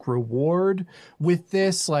risk reward with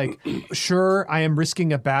this, like, sure, I am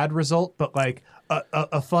risking a bad result, but, like,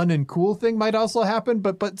 a fun and cool thing might also happen.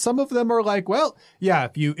 But some of them are like, well, yeah,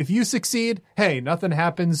 if you succeed, hey, nothing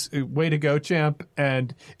happens. Way to go, champ.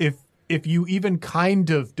 And if you even kind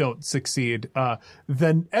of don't succeed,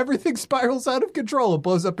 then everything spirals out of control and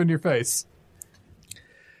blows up in your face.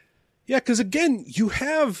 Yeah, because again, you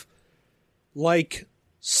have, like,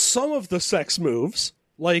 some of the sex moves,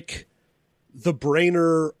 like the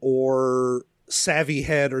Brainer or Savvy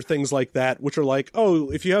Head or things like that, which are like, oh,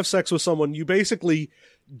 if you have sex with someone, you basically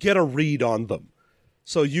get a read on them.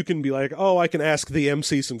 So you can be like, oh, I can ask the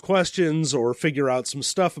MC some questions or figure out some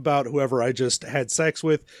stuff about whoever I just had sex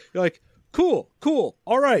with. You're like, cool.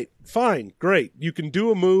 All right, fine, great. You can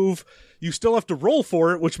do a move. You still have to roll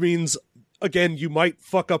for it, which means, again, you might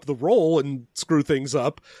fuck up the roll and screw things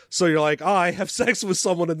up. So you're like, I have sex with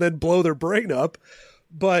someone and then blow their brain up.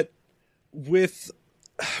 But with,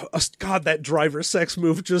 God, that driver sex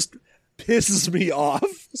move just pisses me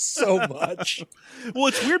off so much. Well,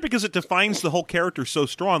 it's weird because it defines the whole character so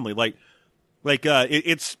strongly.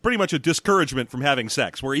 It's pretty much a discouragement from having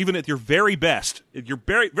sex, where even at your very best, your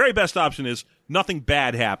very best option is nothing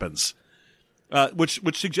bad happens, which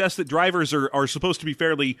suggests that drivers are supposed to be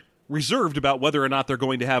fairly reserved about whether or not they're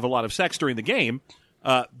going to have a lot of sex during the game.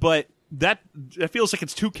 But that feels like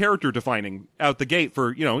it's too character defining out the gate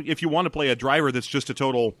for, if you want to play a driver that's just a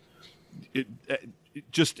total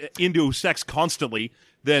just into sex constantly,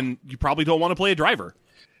 then you probably don't want to play a driver.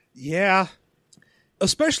 Yeah.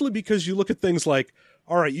 Especially because you look at things like,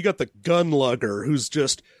 all right, you got the gun lugger who's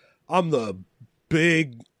just, I'm the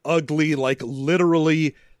big, ugly, like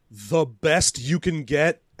literally the best you can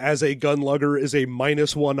get as a gun lugger is a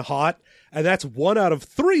 -1 hot. And that's 1 out of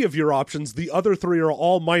 3 of your options. The other 3 are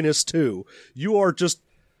all -2. You are just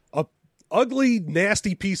a ugly,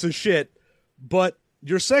 nasty piece of shit, but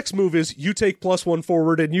your sex move is you take +1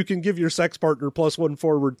 forward and you can give your sex partner +1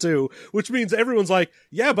 forward too, which means everyone's like,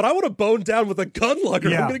 yeah, but I want to bone down with a gun lugger.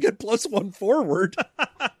 Yeah. I'm going to get +1 forward.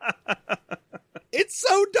 It's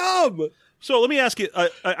so dumb. So let me ask you,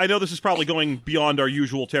 I know this is probably going beyond our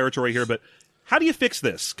usual territory here, but how do you fix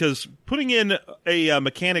this? Because putting in a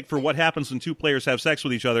mechanic for what happens when 2 players have sex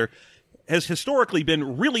with each other has historically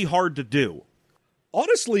been really hard to do.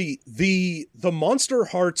 Honestly, the Monster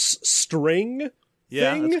Hearts string...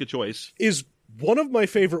 Yeah, that's a good choice. Is one of my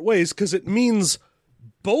favorite ways because it means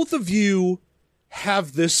both of you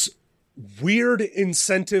have this weird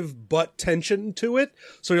incentive but tension to it.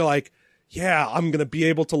 So you're like, yeah, I'm going to be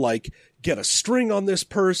able to like get a string on this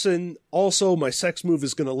person. Also, my sex move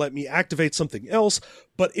is going to let me activate something else.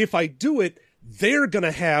 But if I do it, they're going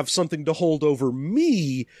to have something to hold over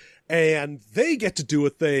me and they get to do a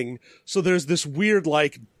thing. So there's this weird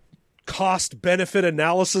like cost-benefit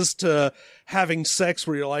analysis to having sex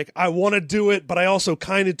where you're like, I want to do it, but I also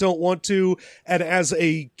kind of don't want to. And as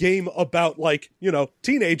a game about, like,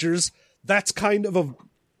 teenagers, that's kind of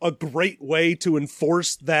a great way to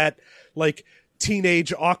enforce that, like,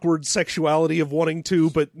 teenage awkward sexuality of wanting to,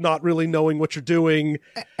 but not really knowing what you're doing.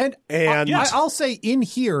 And I'll say in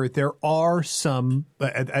here, there are some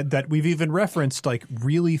that we've even referenced, like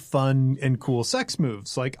really fun and cool sex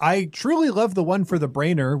moves. Like I truly love the one for the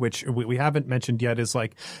brainer, which we haven't mentioned yet, is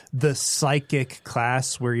like the psychic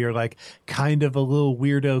class where you're like kind of a little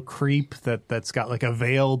weirdo creep that's got like a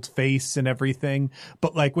veiled face and everything.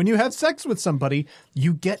 But like when you have sex with somebody,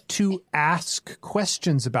 you get to ask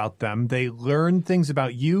questions about them. They learn things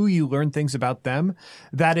about you learn things about them.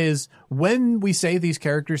 That is, when we say these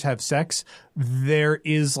characters have sex, there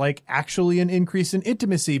is like actually an increase in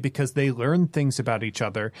intimacy because they learn things about each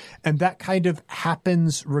other. And that kind of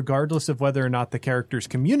happens regardless of whether or not the characters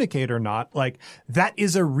communicate or not. Like that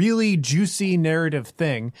is a really juicy narrative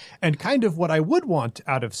thing and kind of what I would want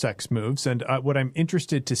out of sex moves. And what I'm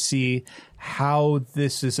interested to see how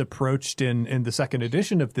this is approached in the second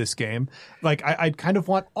edition of this game. Like I'd kind of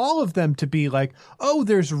want all of them to be like, oh,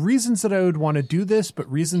 there's reasons that I would want to do this,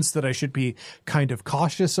 but reasons that I should be kind of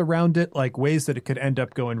cautious around it, like ways that it could end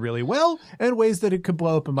up going really well and ways that it could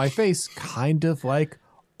blow up in my face, kind of like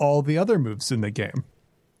all the other moves in the game.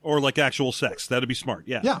 Or like actual sex. That'd be smart.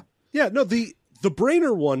 Yeah. Yeah. Yeah. No, the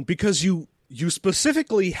brainer one, because you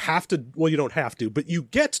specifically have to, well, you don't have to, but you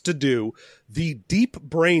get to do the deep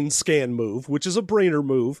brain scan move, which is a brainer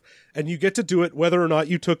move, and you get to do it whether or not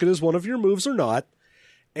you took it as one of your moves or not.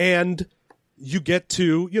 And you get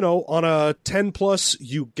to, on a 10 plus,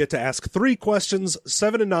 you get to ask 3 questions.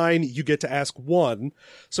 7 and 9, you get to ask 1.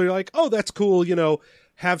 So you're like, oh, that's cool,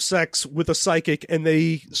 have sex with a psychic, and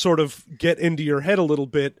they sort of get into your head a little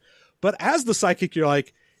bit. But as the psychic, you're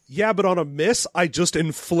like, yeah, but on a miss, I just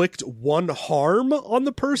inflict 1 harm on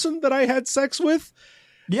the person that I had sex with.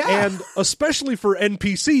 Yeah. And especially for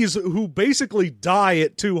NPCs who basically die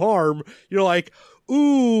at 2 harm, you're like,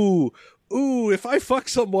 ooh, if I fuck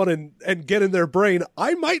someone and get in their brain,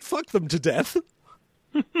 I might fuck them to death.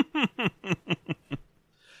 The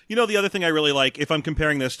other thing I really like, if I'm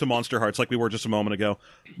comparing this to Monster Hearts like we were just a moment ago,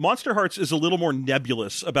 Monster Hearts is a little more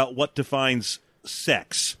nebulous about what defines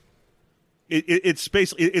sex. It's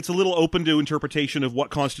basically, it's a little open to interpretation of what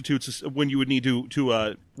constitutes when you would need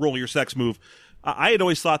to roll your sex move. I had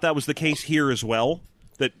always thought that was the case here as well.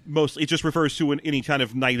 that mostly it just refers to any kind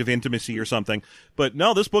of night of intimacy or something. But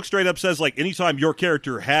no, this book straight up says, like, anytime your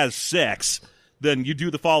character has sex, then you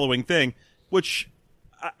do the following thing, which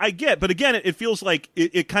I get. But again, it feels like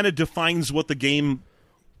it kind of defines what the game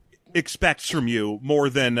expects from you more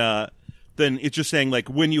than it's just saying, like,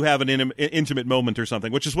 when you have an intimate moment or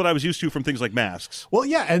something, which is what I was used to from things like Masks. Well,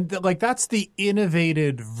 yeah, and like that's the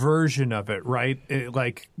innovated version of it, right?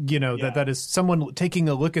 That is someone taking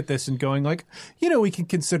a look at this and going like, we can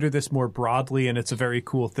consider this more broadly and it's a very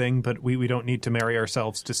cool thing, but we don't need to marry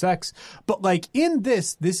ourselves to sex. But like in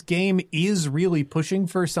this game is really pushing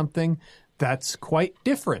for something that's quite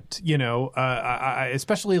different,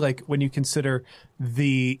 especially like when you consider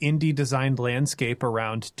the indie designed landscape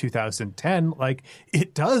around 2010, like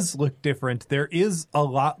it does look different. There is a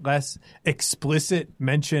lot less explicit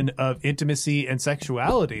mention of intimacy and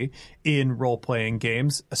sexuality in role-playing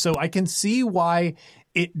games. So I can see why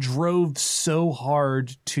it drove so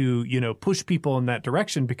hard to, push people in that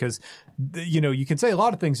direction because, you can say a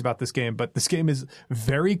lot of things about this game, but this game is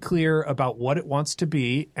very clear about what it wants to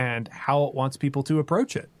be and how it wants people to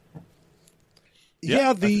approach it.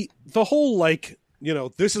 Yeah, the whole, like,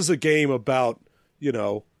 this is a game about,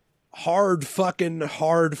 hard fighting,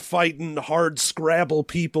 hard Scrabble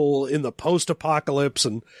people in the post-apocalypse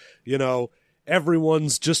and,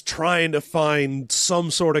 everyone's just trying to find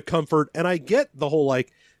some sort of comfort. And I get the whole,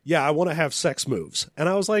 like, I want to have sex moves. And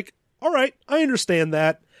I was like, all right, I understand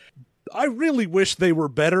that. I really wish they were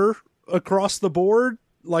better across the board.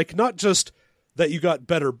 Like, not just that you got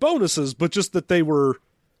better bonuses, but just that they were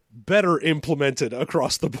better implemented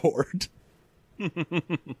across the board.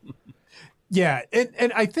 Yeah,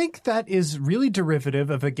 and I think that is really derivative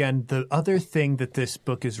of, again, the other thing that this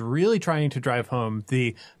book is really trying to drive home,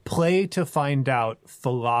 the play to find out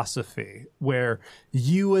philosophy, where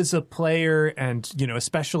you as a player and,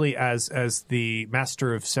 especially as the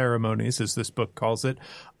master of ceremonies, as this book calls it,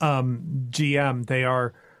 GM, they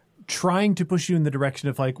are trying to push you in the direction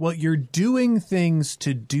of like, well, you're doing things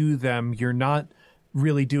to do them. You're not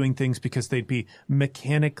really doing things because they'd be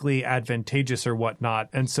mechanically advantageous or whatnot.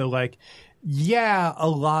 And so like, yeah, a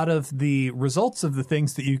lot of the results of the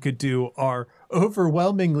things that you could do are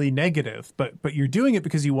overwhelmingly negative, but you're doing it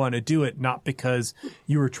because you want to do it, not because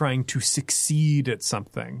you were trying to succeed at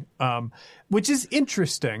something, which is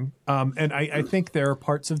interesting. And I think there are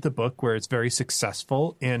parts of the book where it's very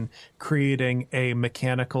successful in creating a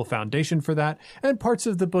mechanical foundation for that, and parts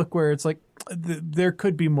of the book where it's like, there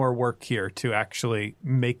could be more work here to actually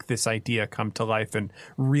make this idea come to life and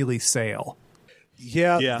really sail.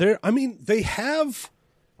 Yeah. They have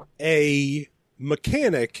a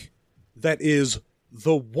mechanic that is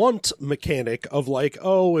the want mechanic of like,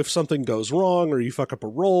 oh, if something goes wrong or you fuck up a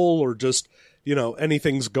roll or just,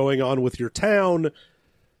 anything's going on with your town,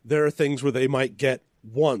 there are things where they might get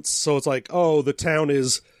wants. So it's like, oh, the town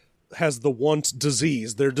has the want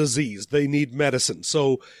disease. They're diseased. They need medicine.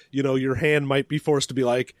 So, your hand might be forced to be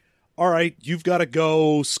like, all right, you've got to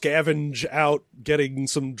go scavenge out getting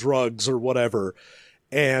some drugs or whatever.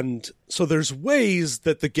 And so there's ways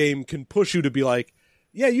that the game can push you to be like,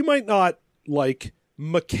 yeah, you might not like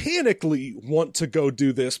mechanically want to go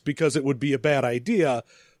do this because it would be a bad idea,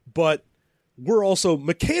 but we're also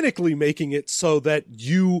mechanically making it so that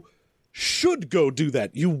you should go do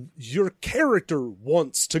that. Your character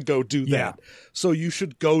wants to go do that. So you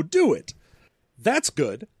should go do it. That's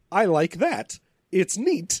good. I like that. It's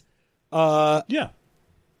neat. Yeah.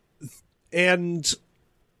 And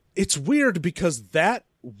it's weird because that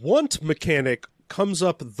want mechanic comes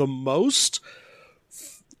up the most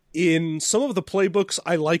in some of the playbooks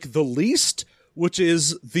I like the least, which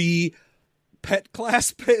is the pet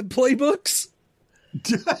class playbooks.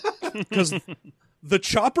 Because the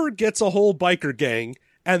chopper gets a whole biker gang,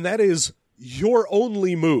 and that is your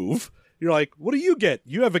only move. You're like, what do you get?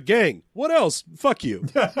 You have a gang. What else? Fuck you.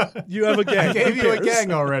 You have a gang. I gave you a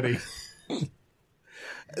gang already.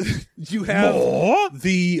 You have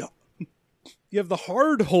the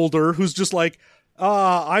hard holder who's just like,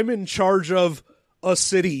 I'm in charge of a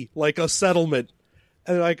city, like a settlement.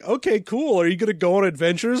 And they're like, okay, cool. Are you going to go on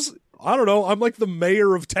adventures? I don't know. I'm like the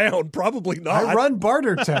mayor of town. Probably not. I run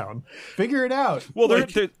Bartertown. Figure it out. Well,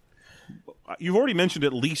 you've already mentioned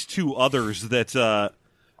at least two others that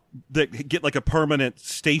get like a permanent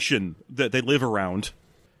station that they live around.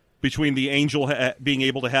 Between the Angel being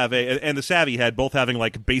able to have and the Savvy Head both having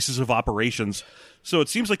like bases of operations. So it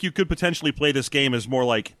seems like you could potentially play this game as more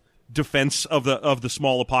like defense of the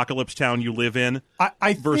small apocalypse town you live in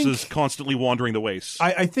versus constantly wandering the wastes.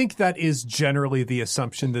 I think that is generally the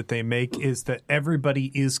assumption that they make, is that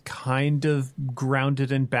everybody is kind of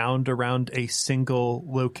grounded and bound around a single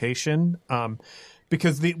location.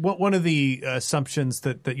 because one of the assumptions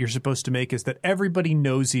that you're supposed to make is that everybody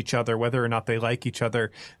knows each other, whether or not they like each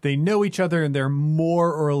other. They know each other, and they're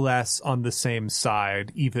more or less on the same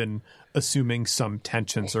side, even assuming some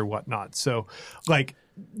tensions or whatnot. So, like,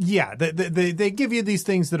 yeah, they give you these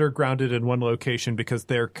things that are grounded in one location because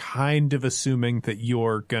they're kind of assuming that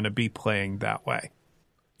you're going to be playing that way.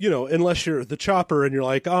 You know, unless you're the Chopper and you're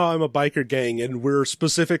like, oh, I'm a biker gang and we're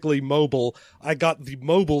specifically mobile. I got the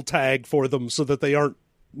mobile tag for them so that they aren't,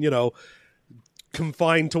 you know,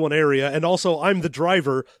 confined to one area. And also, I'm the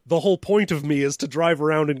driver. The whole point of me is to drive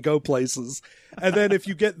around and go places. And then if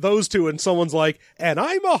you get those two and someone's like, and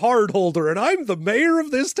I'm a hard holder and I'm the mayor of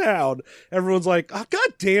this town, everyone's like, oh,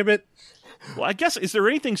 God damn it. Well, I guess, is there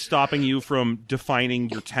anything stopping you from defining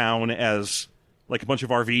your town as like a bunch of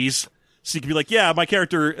RVs? So you can be like, yeah, my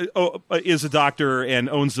character is a doctor and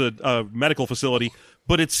owns a medical facility,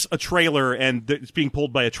 but it's a trailer and it's being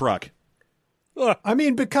pulled by a truck. I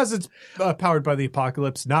mean, because it's powered by the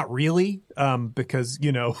apocalypse, not really, because,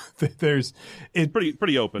 you know, it's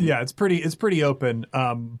pretty open. Yeah, it's pretty open.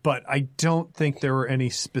 But I don't think there were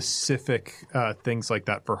any specific things like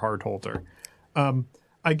that for Hardholder.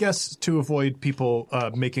 I guess to avoid people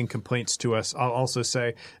making complaints to us, I'll also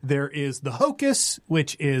say there is the Hocus,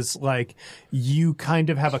 which is like you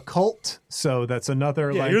kind of have a cult. So that's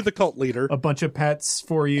another, yeah, you're the cult leader. A bunch of pets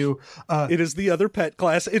for you. It is the other pet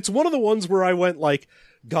class. It's one of the ones where I went like,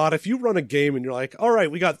 God, if you run a game and you're like, all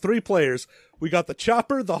right, we got 3 players. We got the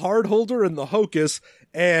Chopper, the Hardholder, and the Hocus,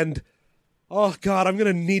 and... oh, God, I'm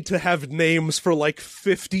going to need to have names for like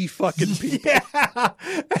 50 fucking people. Yeah,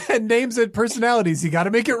 and names and personalities. You got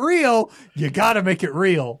to make it real. You got to make it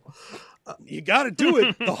real. You got to do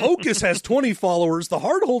it. The Hocus has 20 followers. The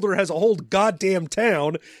Hardholder has a whole goddamn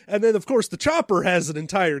town. And then, of course, the Chopper has an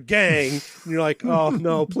entire gang. And you're like, oh,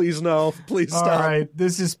 no, please no. Please stop. All right,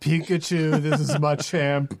 this is Pikachu. This is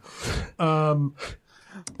Machamp.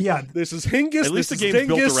 Yeah. This is Hingis. At least the game's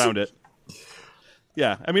built around it.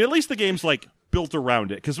 Yeah, I mean, at least the game's, like, built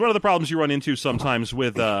around it. Because one of the problems you run into sometimes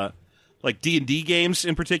with, like, D&D games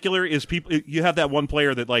in particular is you have that one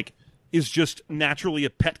player that, like, is just naturally a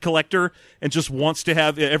pet collector and just wants to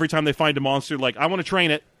have, every time they find a monster, like, I want to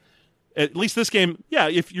train it. At least this game, yeah,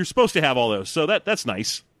 if you're supposed to have all those. So that's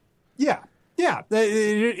nice. Yeah. Yeah,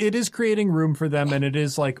 it is creating room for them, and it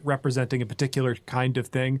is, like, representing a particular kind of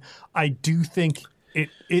thing. I do think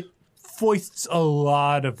it foists a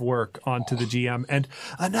lot of work onto the GM. And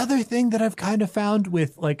another thing that I've kind of found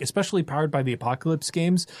with, like, especially powered by the Apocalypse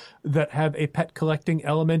games that have a pet collecting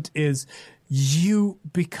element is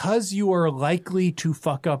because you are likely to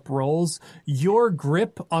fuck up rolls, your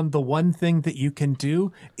grip on the one thing that you can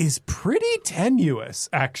do is pretty tenuous,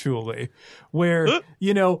 actually. Where,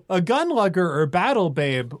 you know, a gunlugger or battle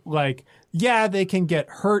babe, like, yeah, they can get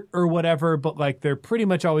hurt or whatever, but, like, they're pretty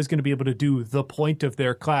much always going to be able to do the point of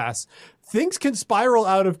their class. Things can spiral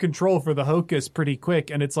out of control for the Hocus pretty quick,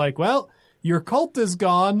 and it's like, well, your cult is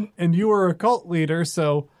gone, and you are a cult leader,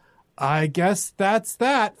 so I guess that's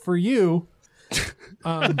that for you.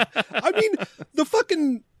 I mean, the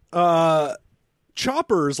fucking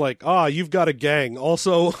Chopper's like, you've got a gang.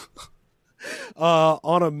 Also...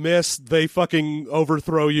 on a miss, they fucking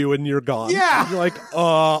overthrow you and you're gone. Yeah. You're like,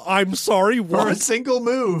 I'm sorry, what? For a single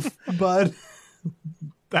move, but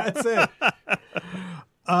that's it.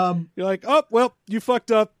 You're like, oh, well, you fucked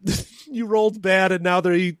up. You rolled bad, and now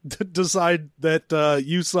they decide that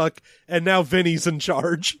you suck, and now Vinny's in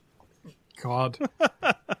charge. God.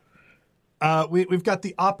 We've got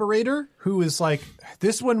the operator, who is like,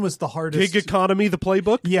 this one was the hardest. Gig economy, the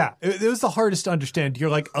playbook? Yeah, it was the hardest to understand. You're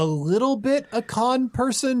like a little bit a con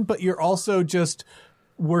person, but you're also just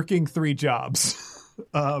working 3 jobs.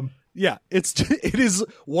 Yeah, it is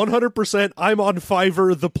 100% I'm on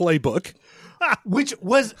Fiverr, the playbook. Which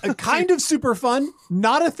was a kind of super fun.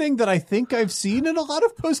 Not a thing that I think I've seen in a lot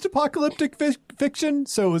of post-apocalyptic fiction,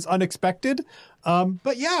 so it was unexpected.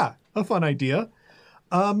 But yeah, a fun idea.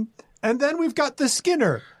 And then we've got the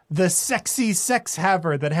Skinner, the sexy sex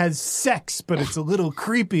haver that has sex, but it's a little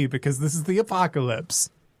creepy because this is the apocalypse.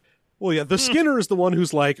 Well, yeah, the Skinner is the one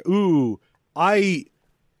who's like, ooh, I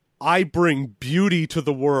bring beauty to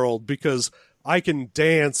the world because I can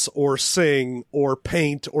dance or sing or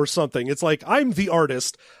paint or something. It's like, I'm the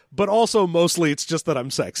artist, but also mostly it's just that I'm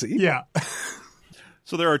sexy. Yeah.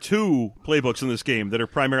 So there are 2 playbooks in this game that are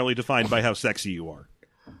primarily defined by how sexy you are.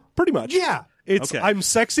 Pretty much. Yeah. It's okay. I'm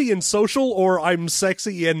sexy and social, or I'm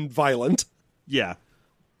sexy and violent. Yeah.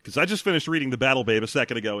 Because I just finished reading The Battle Babe a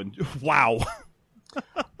second ago, and wow.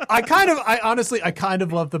 I honestly kind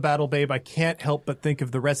of love the Battle Babe. I can't help but think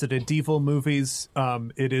of the Resident Evil movies.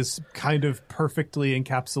 It is kind of perfectly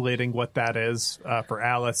encapsulating what that is for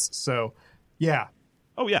Alice. So, yeah.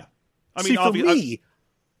 Oh, yeah. I mean, for me,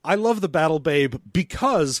 I love the Battle Babe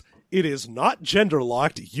because it is not gender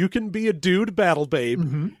locked. You can be a dude Battle Babe.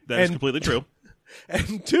 Mm-hmm. That is completely true.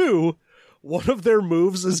 And 2, one of their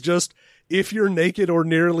moves is just, if you're naked or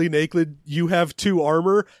nearly naked, you have 2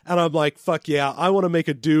 armor. And I'm like, fuck yeah, I want to make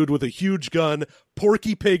a dude with a huge gun,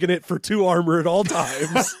 Porky Pig in it for 2 armor at all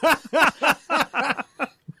times.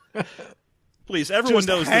 Please, everyone just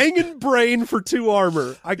knows hanging brain for 2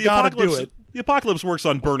 armor. I gotta do it. The Apocalypse works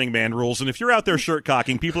on Burning Man rules, and if you're out there shirt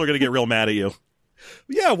cocking, people are going to get real mad at you.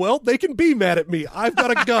 Yeah, well, they can be mad at me. I've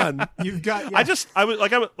got a gun. You've got. Yeah. I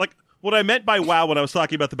was what I meant by WoW when I was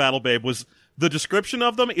talking about the Battle Babe was the description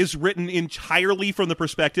of them is written entirely from the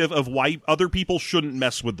perspective of why other people shouldn't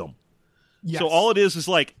mess with them. Yes. So all it is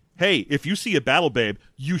like, hey, if you see a Battle Babe,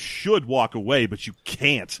 you should walk away, but you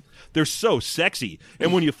can't. They're so sexy.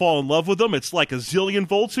 And when you fall in love with them, it's like a zillion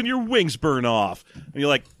volts and your wings burn off. And you're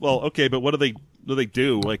like, well, okay, but what do they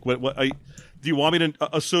do? Like, do you want me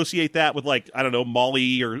to associate that with, like, I don't know,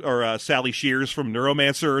 Molly or Sally Shears from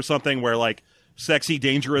Neuromancer or something, where, like, sexy,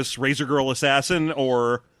 dangerous Razor Girl assassin,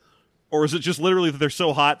 or is it just literally that they're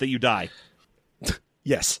so hot that you die?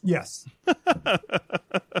 Yes.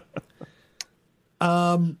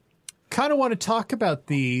 Kind of want to talk about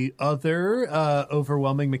the other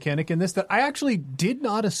overwhelming mechanic in this that I actually did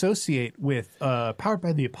not associate with Powered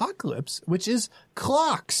by the Apocalypse, which is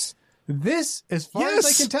clocks. This, as far as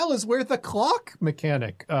I can tell, is where the clock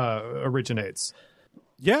mechanic originates.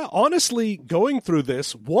 Yeah, honestly, going through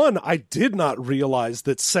this, one, I did not realize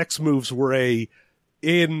that sex moves were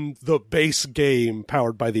in the base game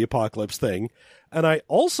Powered by the Apocalypse thing. And I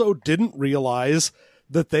also didn't realize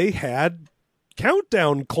that they had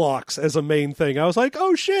countdown clocks as a main thing. I was like,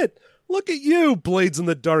 oh shit, look at you, Blades in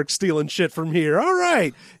the Dark, stealing shit from here. All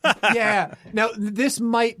right. Yeah. Now, this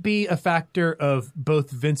might be a factor of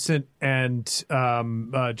both Vincent and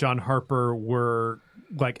John Harper were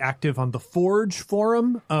like active on the Forge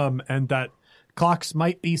forum, and that clocks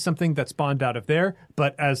might be something that spawned out of there.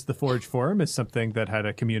 But as the Forge forum is something that had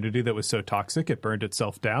a community that was so toxic it burned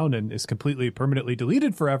itself down and is completely permanently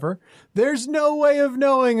deleted forever, there's no way of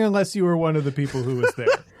knowing unless you were one of the people who was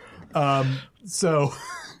there. So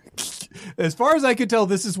as far as I can tell,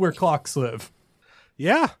 this is where clocks live.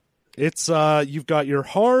 Yeah. It's you've got your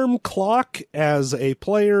harm clock as a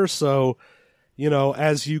player, so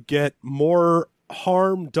as you get more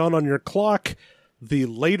harm done on your clock, the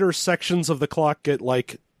later sections of the clock get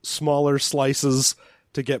like smaller slices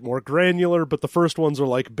to get more granular, but the first ones are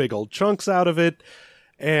like big old chunks out of it.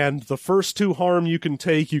 And the first 2 harm you can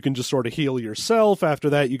take, you can just sort of heal yourself. After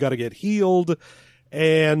that, you got to get healed.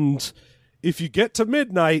 And if you get to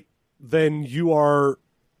midnight, then you are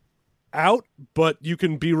out, but you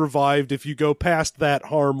can be revived. If you go past that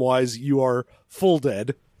harm-wise, you are full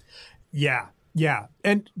dead. Yeah.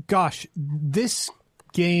 And gosh, this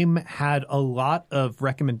game had a lot of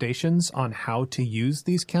recommendations on how to use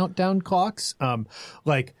these countdown clocks.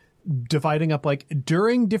 Like dividing up, like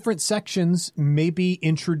during different sections, maybe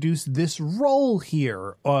introduce this role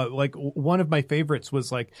here. Like one of my favorites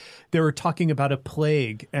was like they were talking about a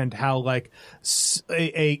plague and how like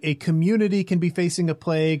a community can be facing a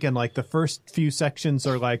plague, and like the first few sections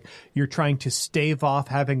are like you're trying to stave off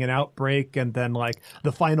having an outbreak, and then like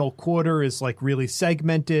the final quarter is like really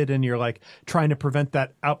segmented and you're like trying to prevent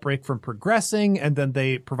that outbreak from progressing. And then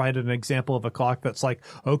they provided an example of a clock that's like,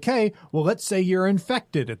 okay, well, let's say you're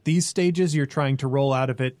infected at these stages, you're trying to roll out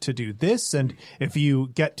of it to do this, and if you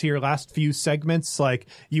get to your last few segments, like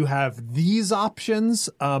you have these options.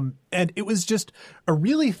 And it was just a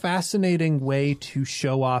really fascinating way to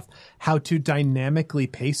show off how to dynamically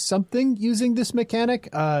pace something using this mechanic,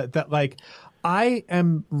 that like I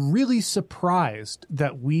am really surprised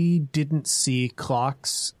that we didn't see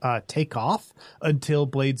clocks take off until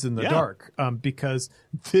Blades in the Dark, because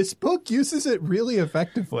this book uses it really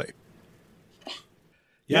effectively.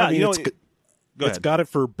 Yeah, I mean, it's got it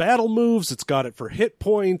for battle moves, it's got it for hit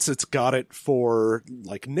points, it's got it for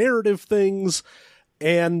like narrative things.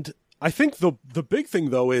 And I think the big thing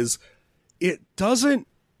though is it doesn't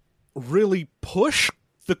really push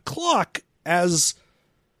the clock as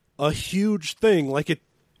a huge thing. Like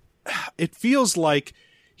it feels like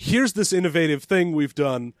here's this innovative thing we've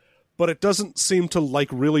done, but it doesn't seem to like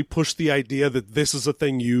really push the idea that this is a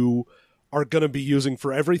thing you are going to be using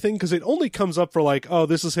for everything, because it only comes up for like, oh,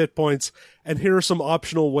 this is hit points, and here are some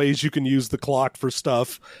optional ways you can use the clock for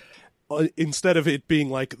stuff. instead of it being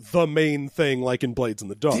like the main thing like in Blades in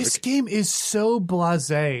the Dark. This game is so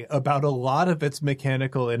blasé about a lot of its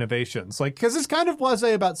mechanical innovations. Like, because it's kind of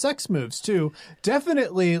blasé about sex moves too.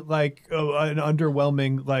 Definitely like an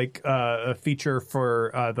underwhelming like a feature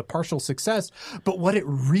for the partial success. But what it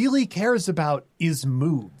really cares about is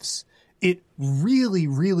moves. It really,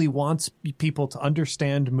 really wants people to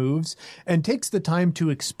understand moves and takes the time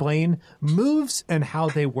to explain moves and how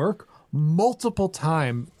they work multiple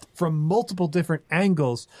times from multiple different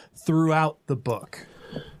angles throughout the book.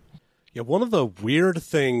 Yeah, one of the weird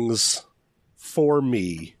things for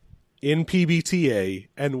me in PBTA,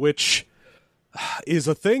 and which is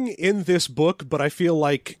a thing in this book, but I feel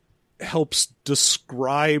like helps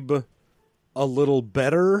describe a little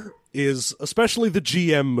better, is especially the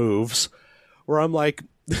GM moves, where I'm like,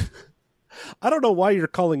 I don't know why you're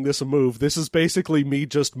calling this a move. This is basically me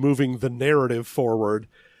just moving the narrative forward.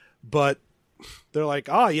 But they're like,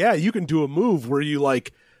 yeah, you can do a move where you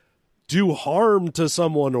like do harm to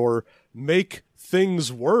someone or make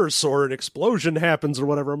things worse or an explosion happens or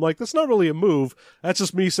whatever. I'm like, that's not really a move. That's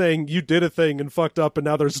just me saying you did a thing and fucked up and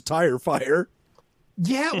now there's a tire fire.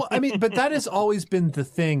 Yeah, well, I mean, but that has always been the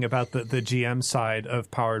thing about the GM side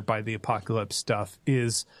of Powered by the Apocalypse stuff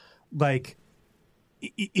is like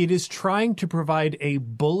it is trying to provide a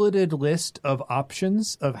bulleted list of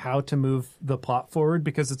options of how to move the plot forward,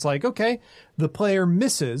 because it's like, okay, the player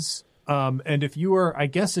misses. And if you are, I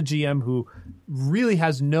guess, a GM who really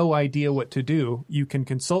has no idea what to do, you can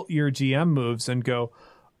consult your GM moves and go,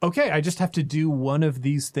 okay, I just have to do one of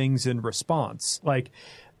these things in response. Like,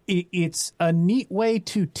 it's a neat way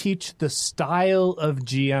to teach the style of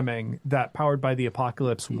GMing that Powered by the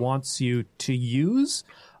Apocalypse wants you to use.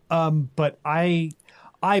 But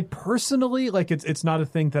I personally, like, it's not a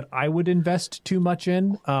thing that I would invest too much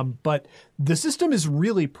in, but the system is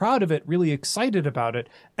really proud of it, really excited about it,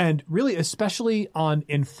 and really especially on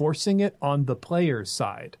enforcing it on the player's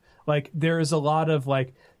side. Like, there is a lot of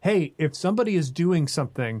like, hey, if somebody is doing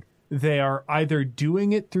something, they are either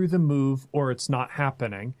doing it through the move or it's not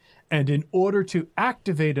happening. And in order to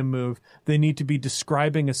activate a move, they need to be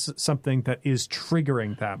describing something that is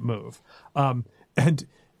triggering that move. And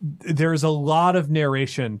there's a lot of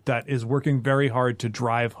narration that is working very hard to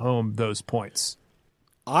drive home those points.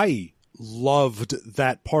 I loved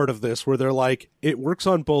that part of this where they're like, it works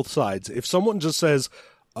on both sides. If someone just says,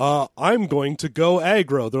 I'm going to go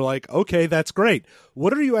aggro, they're like, okay, that's great.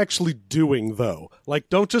 What are you actually doing, though? Like,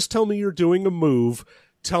 don't just tell me you're doing a move.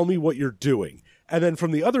 Tell me what you're doing. And then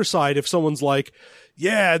from the other side, if someone's like,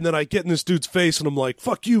 yeah, and then I get in this dude's face and I'm like,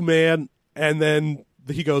 fuck you, man. And then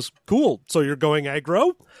he goes, cool, so you're going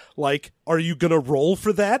aggro? Like, are you going to roll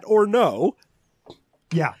for that or no?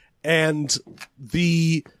 Yeah. And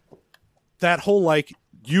that whole, like,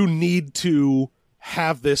 you need to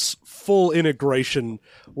have this full integration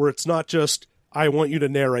where it's not just, I want you to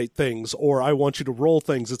narrate things or I want you to roll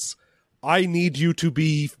things. It's, I need you to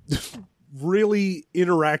be really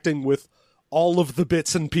interacting with all of the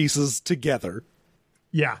bits and pieces together.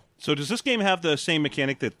 Yeah. So does this game have the same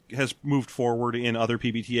mechanic that has moved forward in other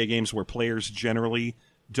PBTA games where players generally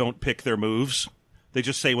don't pick their moves? They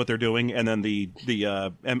just say what they're doing, and then the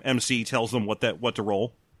MC tells them what to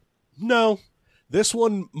roll? No. This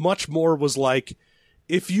one much more was like,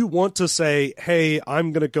 if you want to say, hey,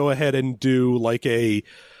 I'm going to go ahead and do like a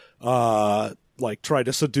like try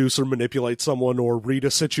to seduce or manipulate someone or read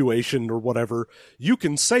a situation or whatever, you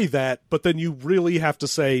can say that, but then you really have to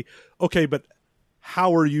say, okay, but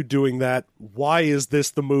how are you doing that? Why is this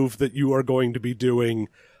the move that you are going to be doing?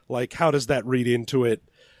 Like, how does that read into it?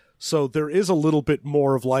 So there is a little bit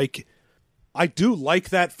more of like, I do like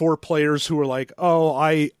that for players who are like, oh,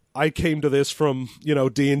 I came to this from,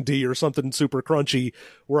 D&D or something super crunchy,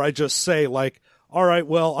 where I just say like, all right,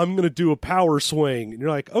 well, I'm going to do a power swing. And you're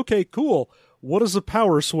like, okay, cool. What does a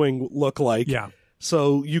power swing look like? Yeah.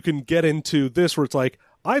 So you can get into this where it's like,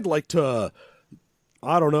 I'd like to,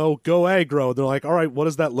 I don't know, go aggro. They're like, all right, what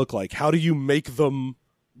does that look like? How do you make them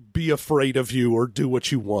be afraid of you or do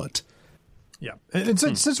what you want? Yeah. And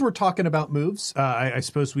since we're talking about moves, I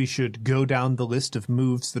suppose we should go down the list of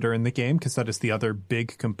moves that are in the game, because that is the other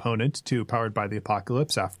big component to Powered by the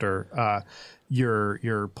Apocalypse after your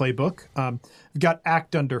playbook. We've got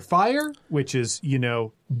Act Under Fire, which is,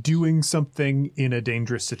 doing something in a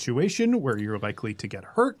dangerous situation where you're likely to get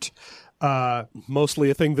hurt.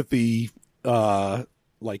 Mostly a thing that the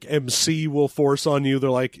like MC will force on you.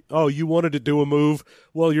 They're like, oh, you wanted to do a move?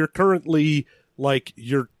 Well, you're currently like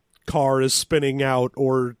your car is spinning out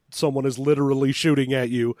or someone is literally shooting at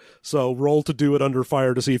you, so roll to do it under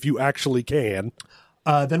fire to see if you actually can.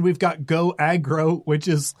 Then we've got Go Aggro, which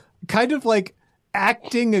is kind of like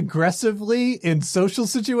acting aggressively in social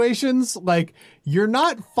situations. Like, you're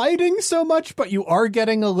not fighting so much, but you are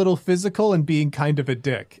getting a little physical and being kind of a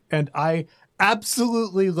dick. And I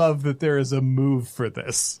absolutely love that there is a move for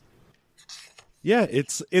this. Yeah,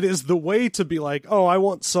 it is the way to be like, oh, I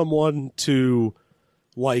want someone to,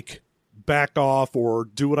 like, back off or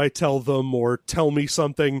do what I tell them or tell me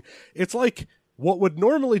something. It's like what would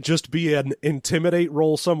normally just be an intimidate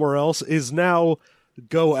roll somewhere else is now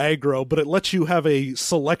go aggro, but it lets you have a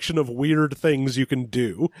selection of weird things you can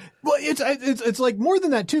do. Well, it's like more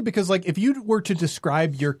than that too, because like if you were to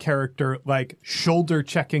describe your character like shoulder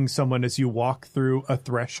checking someone as you walk through a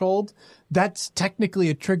threshold, that's technically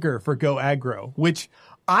a trigger for go aggro, which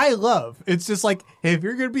I love. It's just like, hey, if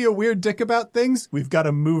you're going to be a weird dick about things, we've got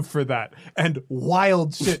to move for that. And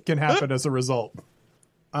wild shit can happen as a result.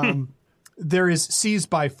 There is seize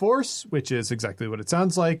by force, which is exactly what it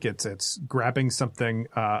sounds like. It's grabbing something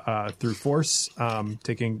through force,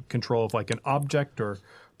 taking control of like an object or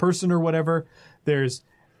person or whatever. There's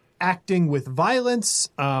acting with violence,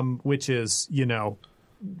 which is,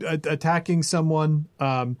 attacking someone.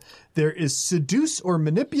 There is seduce or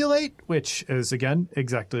manipulate, which is again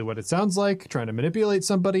exactly what it sounds like, trying to manipulate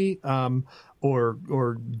somebody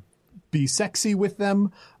or be sexy with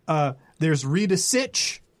them. There's read a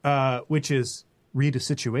sitch, which is read a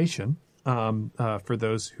situation. For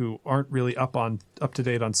those who aren't really up to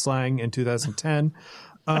date on slang in 2010,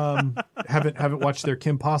 haven't watched their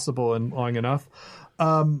Kim Possible in long enough.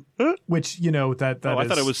 Which, that I is...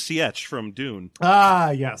 thought it was Sietch from Dune. Ah,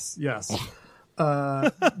 yes.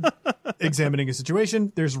 Examining a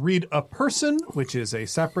situation. There's read a person, which is a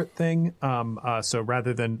separate thing. So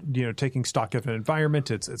rather than, taking stock of an environment,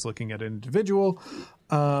 it's looking at an individual.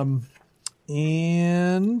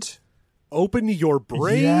 And... Open your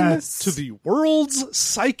brain to the world's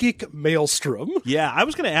psychic maelstrom. Yeah, I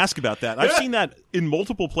was going to ask about that. I've seen that in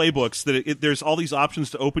multiple playbooks, that there's all these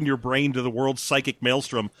options to open your brain to the world's psychic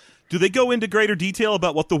maelstrom. Do they go into greater detail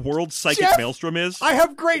about what the world's psychic maelstrom is? I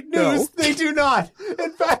have great news. No. They do not.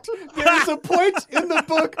 In fact, there's a point in the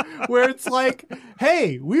book where it's like,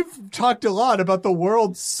 hey, we've talked a lot about the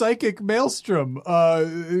world's psychic maelstrom.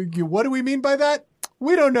 What do we mean by that?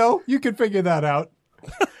 We don't know. You can figure that out.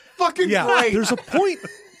 Fucking great. There's a point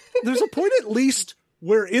at least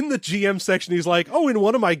where in the GM section he's like, oh, in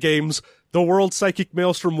one of my games, the world psychic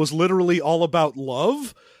maelstrom was literally all about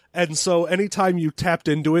love. And so anytime you tapped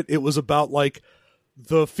into it, it was about like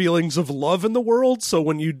the feelings of love in the world. So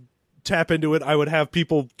when you tap into it, I would have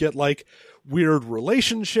people get like weird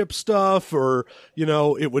relationship stuff or,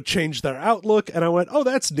 it would change their outlook. And I went, oh,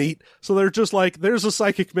 that's neat. So they're just like, there's a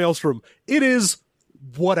psychic maelstrom. It is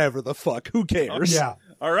whatever the fuck. Who cares? Yeah.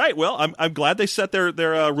 All right. Well, I'm glad they set their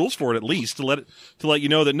rules for it at least to let you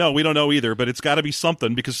know that no, we don't know either, but it's got to be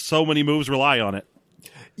something because so many moves rely on it.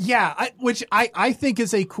 Yeah, which I think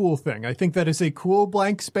is a cool thing. I think that is a cool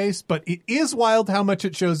blank space, but it is wild how much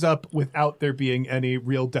it shows up without there being any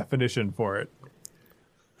real definition for it.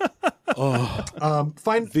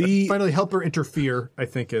 Finally, help or interfere, I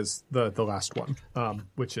think, is the last one,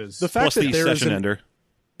 which is the fact that there is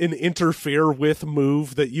an interfere with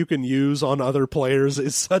move that you can use on other players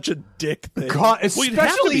is such a dick thing. God,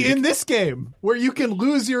 especially in this game where you can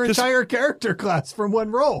lose your entire character class from one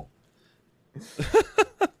roll.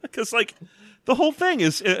 Because like the whole thing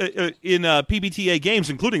is in PBTA games,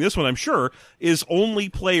 including this one, I'm sure, is only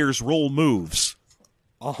players roll moves.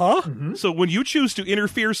 Mm-hmm. So when you choose to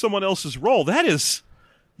interfere someone else's roll, that is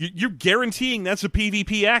you're guaranteeing that's a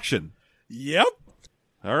PvP action. Yep.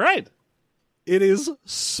 All right. It is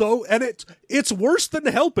so, and it's worse than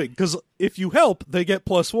helping, because if you help, they get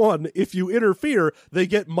 +1. If you interfere, they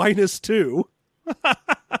get -2.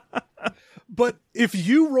 But if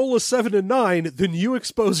you roll a 7 and 9, then you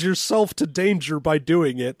expose yourself to danger by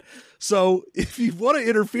doing it. So if you want to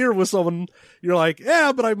interfere with someone, you're like,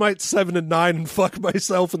 yeah, but I might 7 and 9 and fuck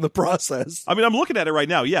myself in the process. I mean, I'm looking at it right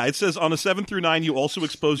now. Yeah, it says on a 7 through 9, you also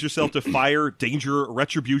expose yourself to fire, danger,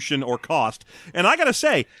 retribution, or cost. And I gotta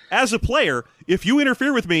say, as a player, if you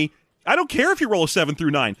interfere with me, I don't care if you roll a 7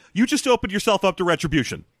 through 9. You just open yourself up to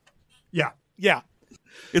retribution. Yeah.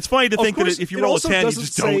 It's funny to think that if you roll a 10, you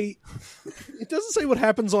just don't. It doesn't say what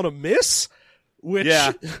happens on a miss, which...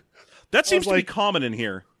 Yeah. That seems to be common in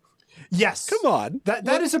here. Yes. Come on.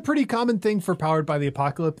 That is a pretty common thing for Powered by the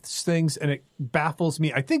Apocalypse things, and it baffles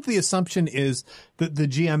me. I think the assumption is that the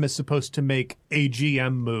GM is supposed to make a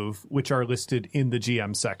GM move, which are listed in the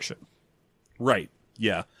GM section. Right.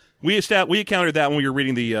 Yeah. We encountered that when we were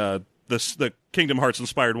reading the Kingdom Hearts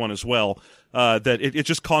inspired one as well, that it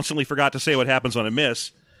just constantly forgot to say what happens on a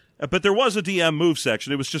miss. But there was a DM move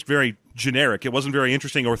section. It was just very generic. It wasn't very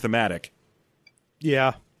interesting or thematic.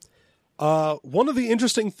 Yeah. One of the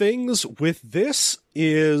interesting things with this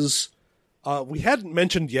is we hadn't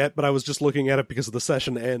mentioned yet, but I was just looking at it because of the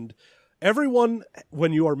session end. Everyone,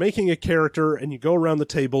 when you are making a character and you go around the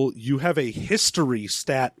table, you have a history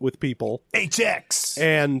stat with people. HX!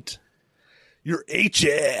 And your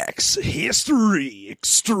HX, history,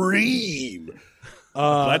 extreme.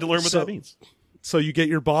 Glad to learn what that means. So you get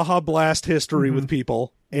your Baja Blast history with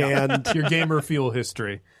people. And Your gamer fuel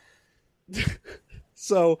history.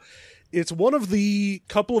 So it's one of the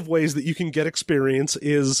couple of ways that you can get experience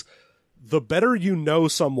is the better you know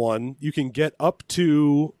someone, you can get up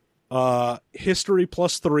to history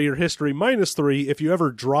 +3 or history -3. If you ever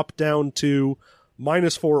drop down to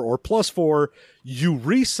 -4 or +4, you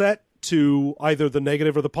reset to either the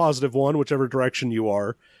negative or the positive one, whichever direction you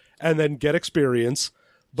are, and then get experience.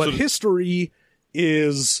 But history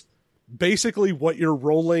is basically what you're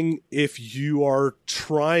rolling if you are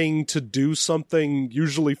trying to do something,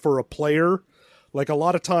 usually for a player. Like a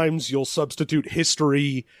lot of times you'll substitute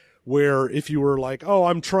history where if you were like, oh,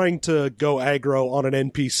 I'm trying to go aggro on an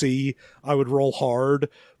NPC, I would roll hard,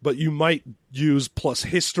 but you might use plus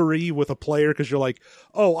history with a player because you're like,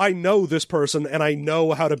 oh, I know this person and I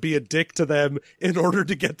know how to be a dick to them in order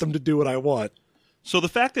to get them to do what I want. So the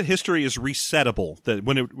fact that history is resettable, that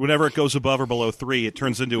whenever it goes above or below 3, it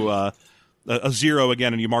turns into a 0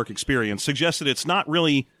 again and you mark experience, suggests that it's not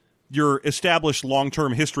really your established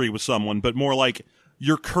long-term history with someone, but more like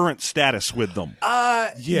your current status with them.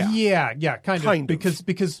 Yeah, kind of.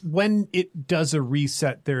 Because when it does a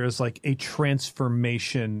reset, there is like a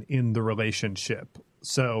transformation in the relationship.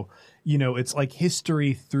 So, it's like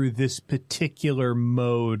history through this particular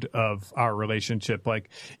mode of our relationship. Like,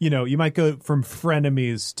 you might go from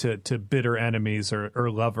frenemies to bitter enemies or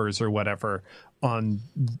lovers or whatever on,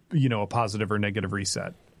 a positive or negative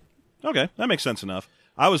reset. Okay, that makes sense enough.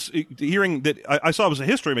 I was hearing that I saw it was a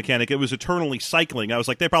history mechanic. It was eternally cycling. I was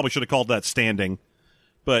like, they probably should have called that standing.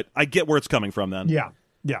 But I get where it's coming from then. Yeah,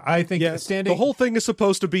 I think standing. The whole thing is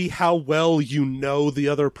supposed to be how well you know the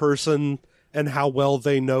other person and how well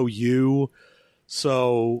they know you.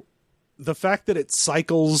 So the fact that it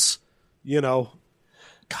cycles,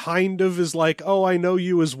 kind of is like, oh, I know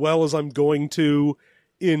you as well as I'm going to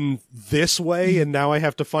in this way, and now I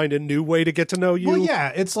have to find a new way to get to know you. Well, yeah,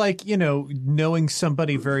 it's like, knowing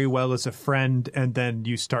somebody very well as a friend, and then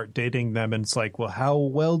you start dating them, and it's like, well, how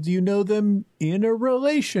well do you know them in a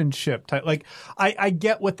relationship type? Like, I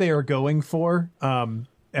get what they are going for.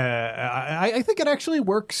 I think it actually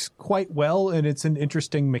works quite well, and it's an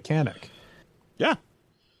interesting mechanic. Yeah.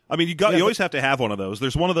 I mean, you always have to have one of those.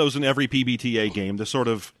 There's one of those in every PBTA game, the sort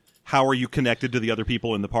of how are you connected to the other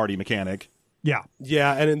people in the party mechanic. Yeah.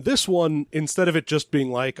 Yeah, and in this one, instead of it just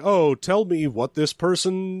being like, oh, tell me what this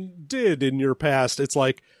person did in your past, it's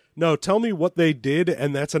like, no, tell me what they did,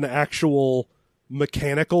 and that's an actual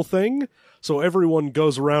mechanical thing. So everyone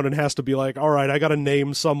goes around and has to be like, all right, I gotta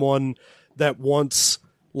name someone that once,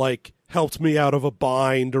 like, helped me out of a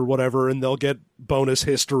bind or whatever, and they'll get bonus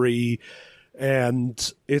history,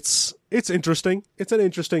 and it's interesting. It's an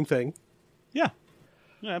interesting thing. Yeah.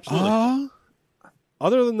 Yeah, absolutely.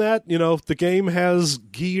 Other than that, the game has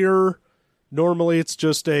gear. Normally it's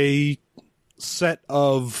just a set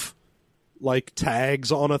of, like,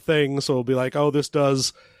 tags on a thing. So it'll be like, oh, this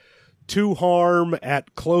does 2 harm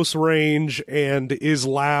at close range and is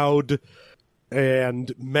loud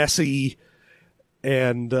and messy.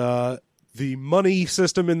 And the money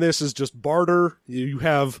system in this is just barter. You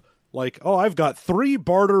have, like, oh, I've got 3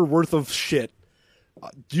 barter worth of shit.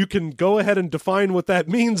 You can go ahead and define what that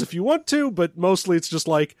means if you want to, but mostly it's just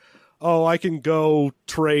like, oh, I can go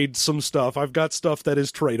trade some stuff. I've got stuff that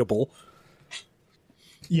is tradable.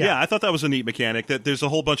 Yeah, I thought that was a neat mechanic, that there's a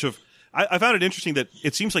whole bunch of... I found it interesting that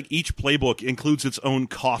it seems like each playbook includes its own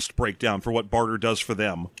cost breakdown for what barter does for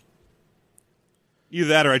them. Either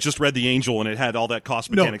that or I just read The Angel and it had all that cost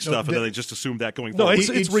mechanic stuff, and then they just assumed that going forward.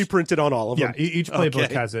 No, it's reprinted on all of them. Yeah, each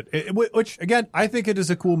playbook has it. Which, again, I think it is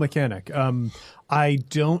a cool mechanic. I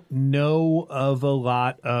don't know of a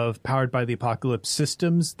lot of Powered by the Apocalypse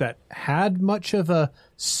systems that had much of a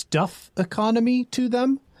stuff economy to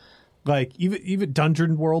them. Like, even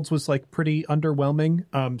Dungeon Worlds was, like, pretty underwhelming.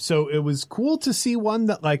 So it was cool to see one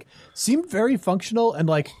that, like, seemed very functional and,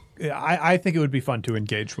 like, I think it would be fun to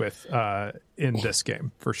engage with in this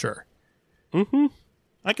game, for sure. Mm-hmm.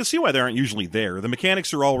 I can see why they aren't usually there. The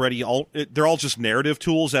mechanics are already they're all just narrative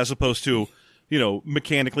tools as opposed to,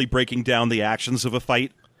 mechanically breaking down the actions of a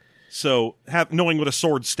fight. So knowing what a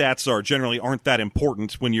sword's stats are generally aren't that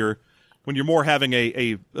important when you're more having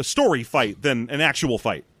a story fight than an actual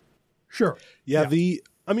fight. Sure. Yeah, the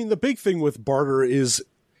big thing with barter is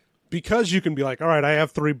because you can be like, all right, I have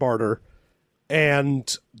 3 barter,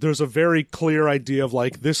 and there's a very clear idea of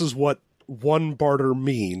like, this is what 1 barter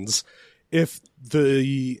means. If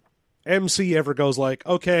the MC ever goes like,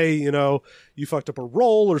 okay, you fucked up a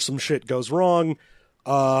roll or some shit goes wrong,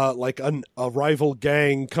 like a rival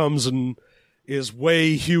gang comes and is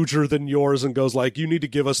way huger than yours and goes like, you need to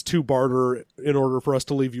give us 2 barter in order for us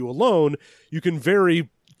to leave you alone, you can very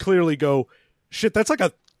clearly go, shit, that's like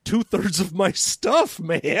a 2/3 of my stuff,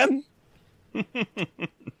 man.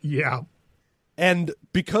 Yeah. And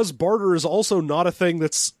because barter is also not a thing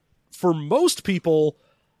that's, for most people,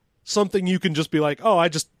 something you can just be like, oh, I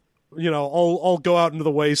just, I'll go out into the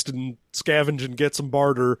waste and scavenge and get some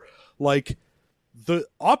barter. Like, the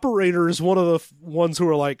operator is one of the ones who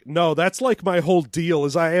are like, no, that's like my whole deal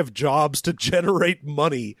is I have jobs to generate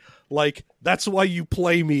money. Like, that's why you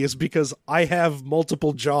play me, is because I have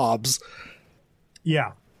multiple jobs.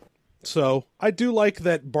 Yeah. So I do like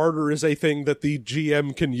that barter is a thing that the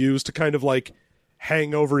GM can use to kind of like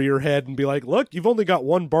hang over your head and be like, look, you've only got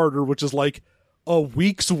 1 barter, which is like a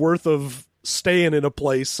week's worth of staying in a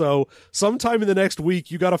place. So sometime in the next week,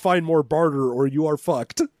 you got to find more barter or you are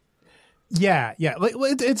fucked. Yeah.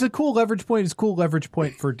 It's a cool leverage point. It's a cool leverage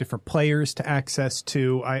point for different players to access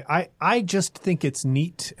to. I just think it's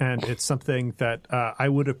neat, and it's something that I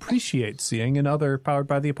would appreciate seeing in other Powered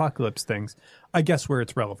by the Apocalypse things. I guess where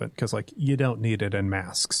it's relevant, because like you don't need it in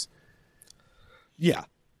masks. Yeah.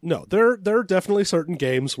 No, there are definitely certain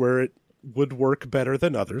games where it would work better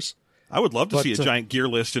than others. I would love to see a giant gear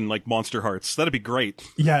list in like Monster Hearts. That'd be great.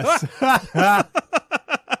 Yes. I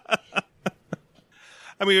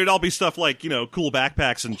mean, it'd all be stuff like, cool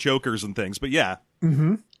backpacks and chokers and things, but yeah.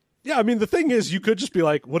 Mm-hmm. Yeah, I mean, the thing is, you could just be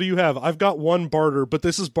like, what do you have? I've got 1 barter, but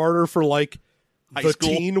this is barter for like the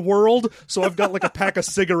teen world, so I've got like a pack of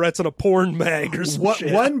cigarettes and a porn mag or some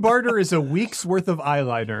shit. 1 barter is a week's worth of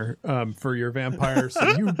eyeliner for your vampire, so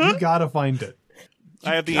you gotta find it.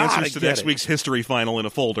 I have the answers to next week's history final in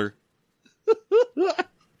a folder.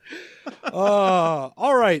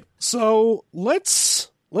 All right, so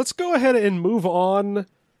let's go ahead and move on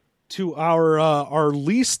to our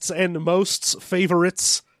leasts and mosts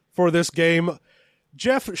favorites for this game.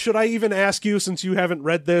 Jeff, should I even ask you, since you haven't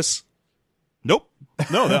read this? Nope.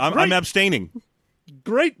 No, I'm abstaining.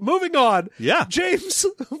 Great. Moving on. Yeah. James,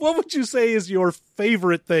 what would you say is your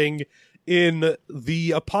favorite thing in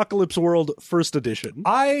the Apocalypse World First Edition?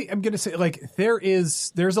 I am going to say, like,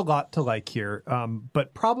 there's a lot to like here,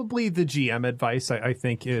 but probably the GM advice, I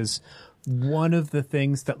think, is one of the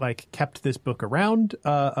things that like kept this book around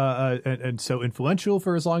and so influential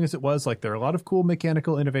for as long as it was. Like, there are a lot of cool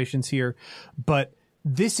mechanical innovations here, but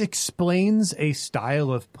this explains a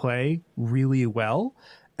style of play really well,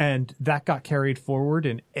 and that got carried forward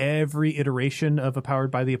in every iteration of a Powered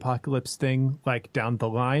by the Apocalypse thing, like down the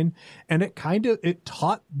line, and it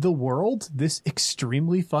taught the world this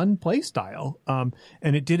extremely fun play style,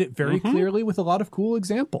 and it did it very clearly with a lot of cool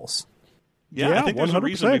examples. Yeah, I think there's 100%. A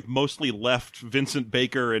reason we've mostly left Vincent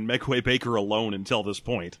Baker and Megway Baker alone until this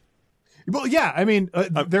point. Well, yeah, I mean,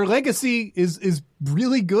 their legacy is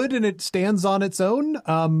really good, and it stands on its own.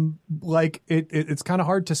 Like it's kind of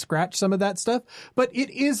hard to scratch some of that stuff, but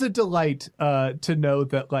it is a delight to know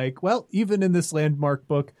that, like, well, even in this landmark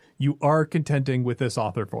book, you are contending with this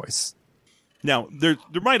author voice. Now, there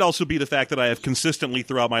might also be the fact that I have consistently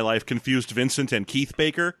throughout my life confused Vincent and Keith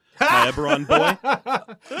Baker, my Eberron boy.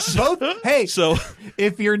 Hey, so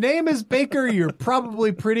if your name is Baker, you're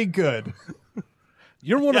probably pretty good.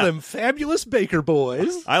 You're one of them fabulous Baker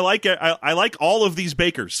boys. I like all of these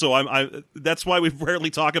Bakers, so I that's why we rarely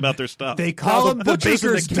talk about their stuff. They call them the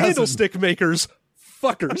Bakers candlestick makers.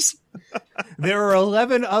 Fuckers. There are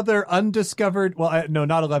 11 other undiscovered. Well, no,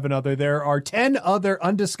 not 11 other. There are 10 other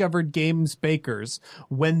undiscovered games bakers.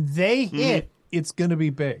 When they hit, it's going to be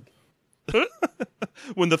big.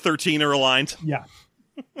 When the 13 are aligned. Yeah.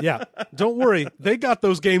 Yeah. Don't worry. They got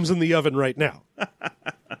those games in the oven right now.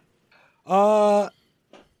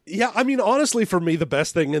 Yeah, I mean, honestly, for me, the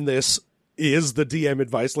best thing in this is the DM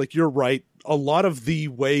advice. Like, you're right. A lot of the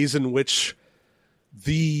ways in which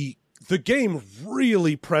the game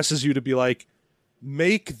really presses you to be like,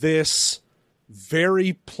 make this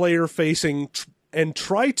very player-facing and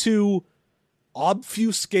try to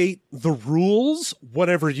obfuscate the rules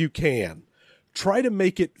whenever you can. Try to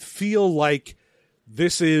make it feel like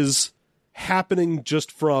this is happening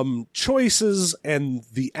just from choices, and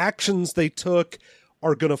the actions they took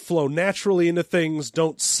are going to flow naturally into things.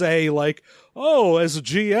 Don't say like, oh, as a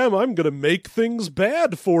GM, I'm going to make things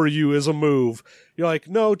bad for you as a move. You're like,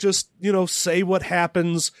 no, just, say what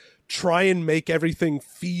happens. Try and make everything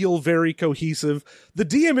feel very cohesive. The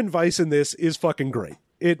DM advice in this is fucking great.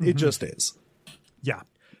 It just is. Yeah.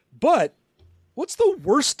 But what's the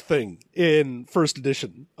worst thing in first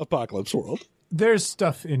edition Apocalypse World? There's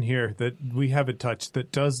stuff in here that we haven't touched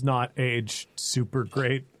that does not age super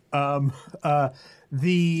great. The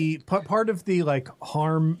part of the like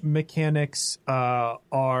harm mechanics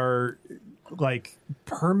are like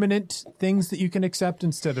permanent things that you can accept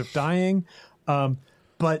instead of dying.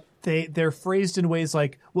 But they're phrased in ways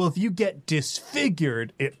like, well, if you get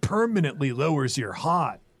disfigured, it permanently lowers your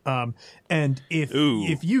HOT. And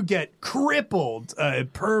if you get crippled,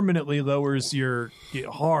 it permanently lowers your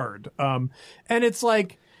hard. And it's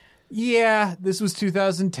like, yeah, this was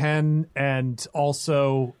 2010, and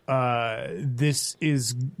also this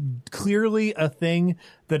is clearly a thing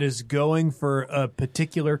that is going for a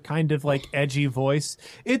particular kind of like edgy voice.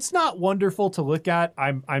 It's not wonderful to look at.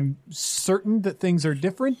 I'm certain that things are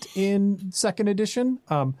different in second edition,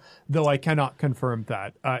 though I cannot confirm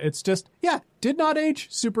that. It's just, yeah, did not age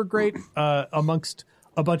super great amongst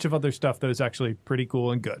a bunch of other stuff that is actually pretty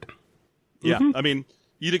cool and good. Yeah, I mean,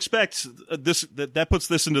 you'd expect that puts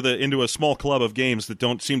this into a small club of games that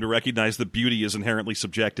don't seem to recognize that beauty is inherently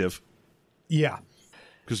subjective. Yeah.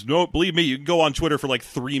 Because believe me, you can go on Twitter for like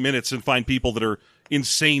 3 minutes and find people that are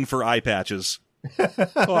insane for eye patches.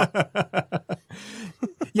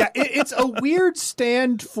 Yeah, it's a weird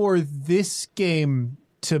stand for this game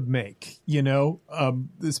to make, you know,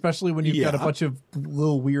 especially when you've got a bunch of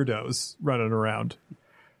little weirdos running around.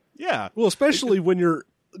 Yeah. Well, especially when you're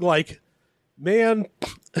like, man,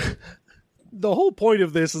 the whole point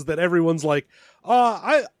of this is that everyone's like,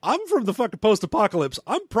 I'm from the fucking post-apocalypse.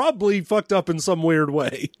 I'm probably fucked up in some weird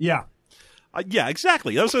way. Yeah. Yeah,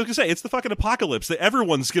 exactly. That's what I was going to say. It's the fucking apocalypse. That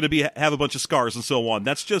everyone's going to have a bunch of scars and so on.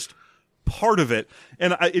 That's just part of it.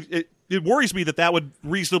 And it worries me that would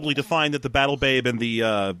reasonably define that the Battle Babe and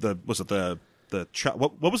what was the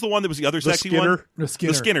one that was the other sexy Skinner? one? The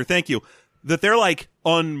Skinner. The Skinner, thank you. That they're like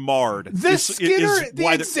unmarred. The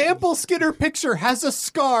example Skinner picture has a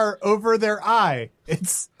scar over their eye.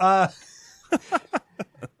 It's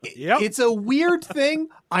it's a weird thing.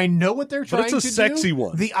 I know what they're trying to do. But it's a sexy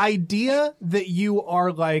one. The idea that you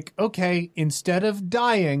are like, okay, instead of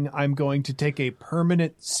dying, I'm going to take a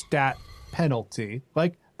permanent stat penalty.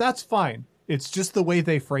 Like, that's fine. It's just the way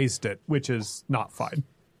they phrased it, which is not fine.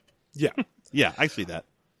 Yeah. Yeah, I see that.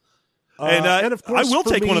 And of course, I will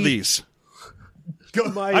take one of these.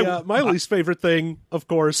 My least favorite thing, of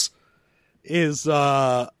course, is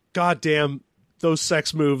goddamn those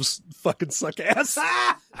sex moves fucking suck ass.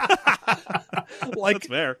 That's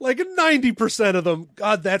fair. Like 90% of them.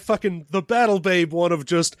 God, that fucking the Battle Babe one of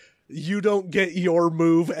just you don't get your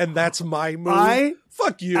move and that's my move.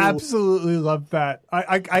 Fuck you. Absolutely love that.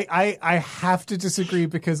 I have to disagree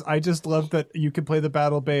because I just love that you can play the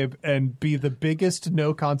Battle Babe and be the biggest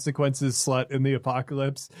no consequences slut in the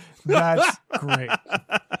apocalypse. That's great.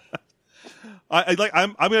 I'm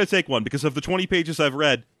going to take one because of the 20 pages I've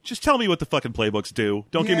read. Just tell me what the fucking playbooks do.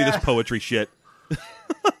 Don't give me this poetry shit.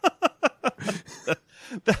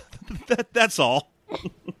 That's all.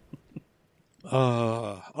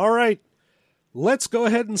 All right. Let's go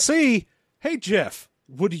ahead and see. Hey, Jeff,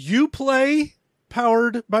 would you play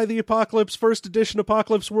Powered by the Apocalypse First Edition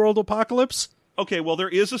Apocalypse World Apocalypse? Okay, well, there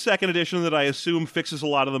is a second edition that I assume fixes a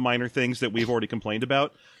lot of the minor things that we've already complained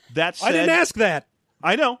about. That said, I didn't ask that.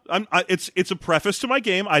 I know. It's a preface to my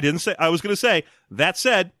game. I didn't say. I was going to say. That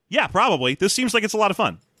said, yeah, probably. This seems like it's a lot of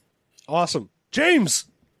fun. Awesome, James.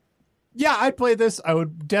 Yeah, I'd play this. I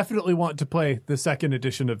would definitely want to play the second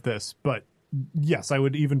edition of this, but yes, I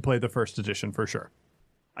would even play the first edition for sure.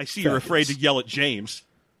 I see you're afraid to yell at James.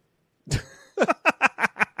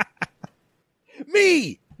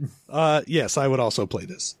 Me. Yes, I would also play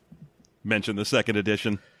this. Mention the second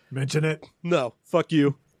edition. Mention it. No, fuck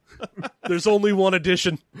you. There's only one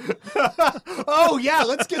edition. Oh, yeah,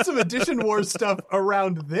 let's get some Edition War stuff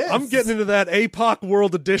around this. I'm getting into that APOC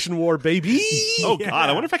World Edition War, baby. Oh, God,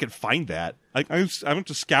 I wonder if I could find that. I have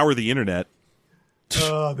to scour the internet.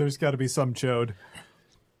 Oh, there's got to be some chode.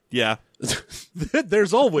 Yeah.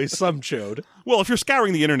 There's always some chode. Well, if you're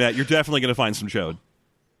scouring the internet, you're definitely going to find some chode.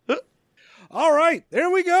 All right,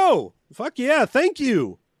 there we go. Fuck yeah, thank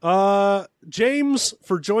you. James,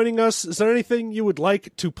 for joining us. Is there anything you would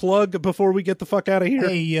like to plug before we get the fuck out of here?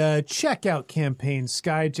 Hey, check out Campaign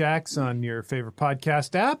Skyjacks on your favorite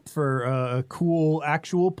podcast app for a cool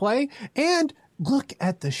actual play. And look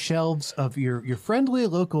at the shelves of your friendly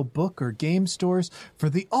local book or game stores for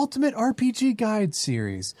the Ultimate RPG Guide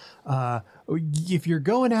series. If you're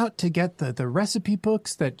going out to get the recipe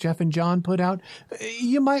books that Jeff and John put out,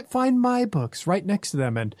 you might find my books right next to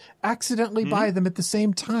them and accidentally buy them at the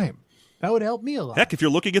same time. That would help me a lot. Heck, if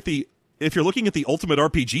you're looking at the if you're looking at the Ultimate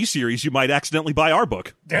RPG series, you might accidentally buy our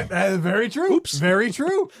book. Very true. Oops. Very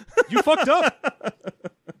true. You fucked up.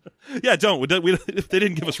 Yeah, don't. They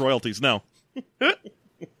didn't give us royalties, no.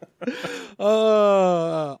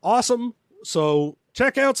 Awesome. So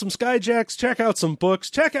check out some Skyjacks, check out some books,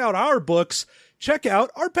 check out our books, check out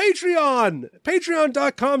our Patreon,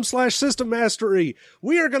 patreon.com/System Mastery.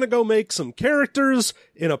 We are going to go make some characters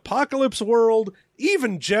in Apocalypse World.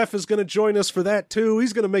 Even Jeff is going to join us for that too.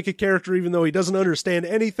 He's going to make a character even though he doesn't understand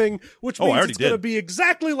anything, which means it's going to be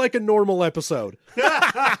exactly like a normal episode.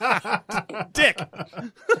 Dick.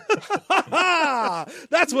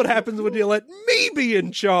 That's what happens when you let me be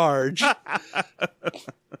in charge.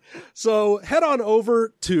 So head on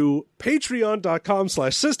over to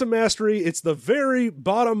patreon.com/System Mastery. It's the very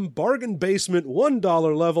bottom bargain basement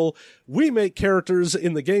 $1 level. We make characters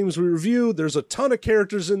in the games we review. There's a ton of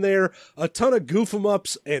characters in there, a ton of goof 'em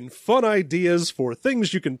ups and fun ideas for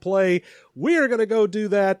things you can play. We are going to go do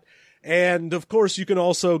that. And of course, you can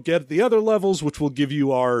also get the other levels, which will give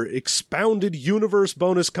you our expounded universe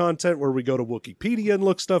bonus content where we go to Wikipedia and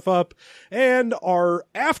look stuff up, and our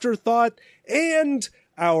afterthought, and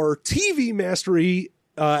our TV mastery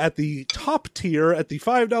at the top tier at the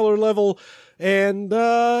 $5 level, and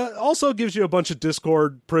also gives you a bunch of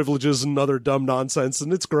Discord privileges and other dumb nonsense,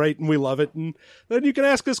 and it's great, and we love it. And then you can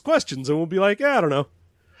ask us questions, and we'll be like, I don't know.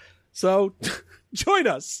 So join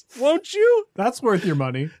us, won't you? That's worth your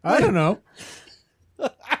money. I don't know.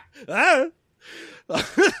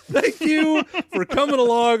 Thank you for coming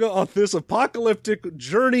along on this apocalyptic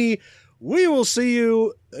journey. We will see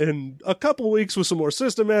you in a couple weeks with some more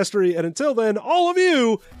System Mastery, and until then, all of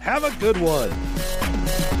you, have a good one.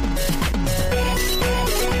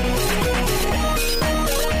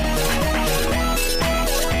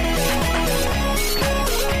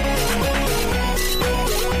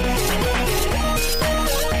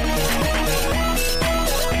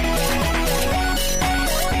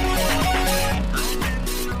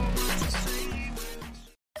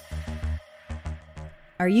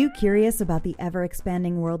 Are you curious about the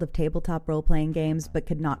ever-expanding world of tabletop role-playing games but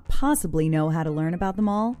could not possibly know how to learn about them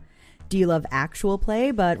all? Do you love actual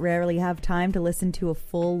play but rarely have time to listen to a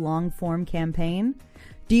full, long-form campaign?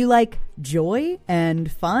 Do you like joy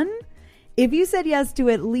and fun? If you said yes to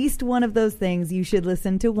at least one of those things, you should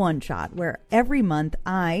listen to One Shot, where every month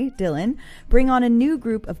I, Dylan, bring on a new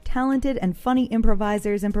group of talented and funny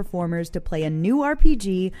improvisers and performers to play a new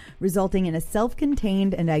RPG, resulting in a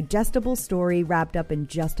self-contained and digestible story wrapped up in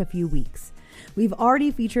just a few weeks. We've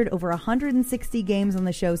already featured over 160 games on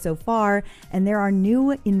the show so far, and there are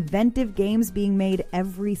new inventive games being made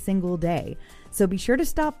every single day. So be sure to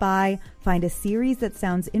stop by, find a series that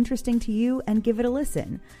sounds interesting to you, and give it a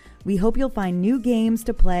listen. We hope you'll find new games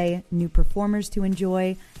to play, new performers to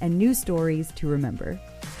enjoy, and new stories to remember.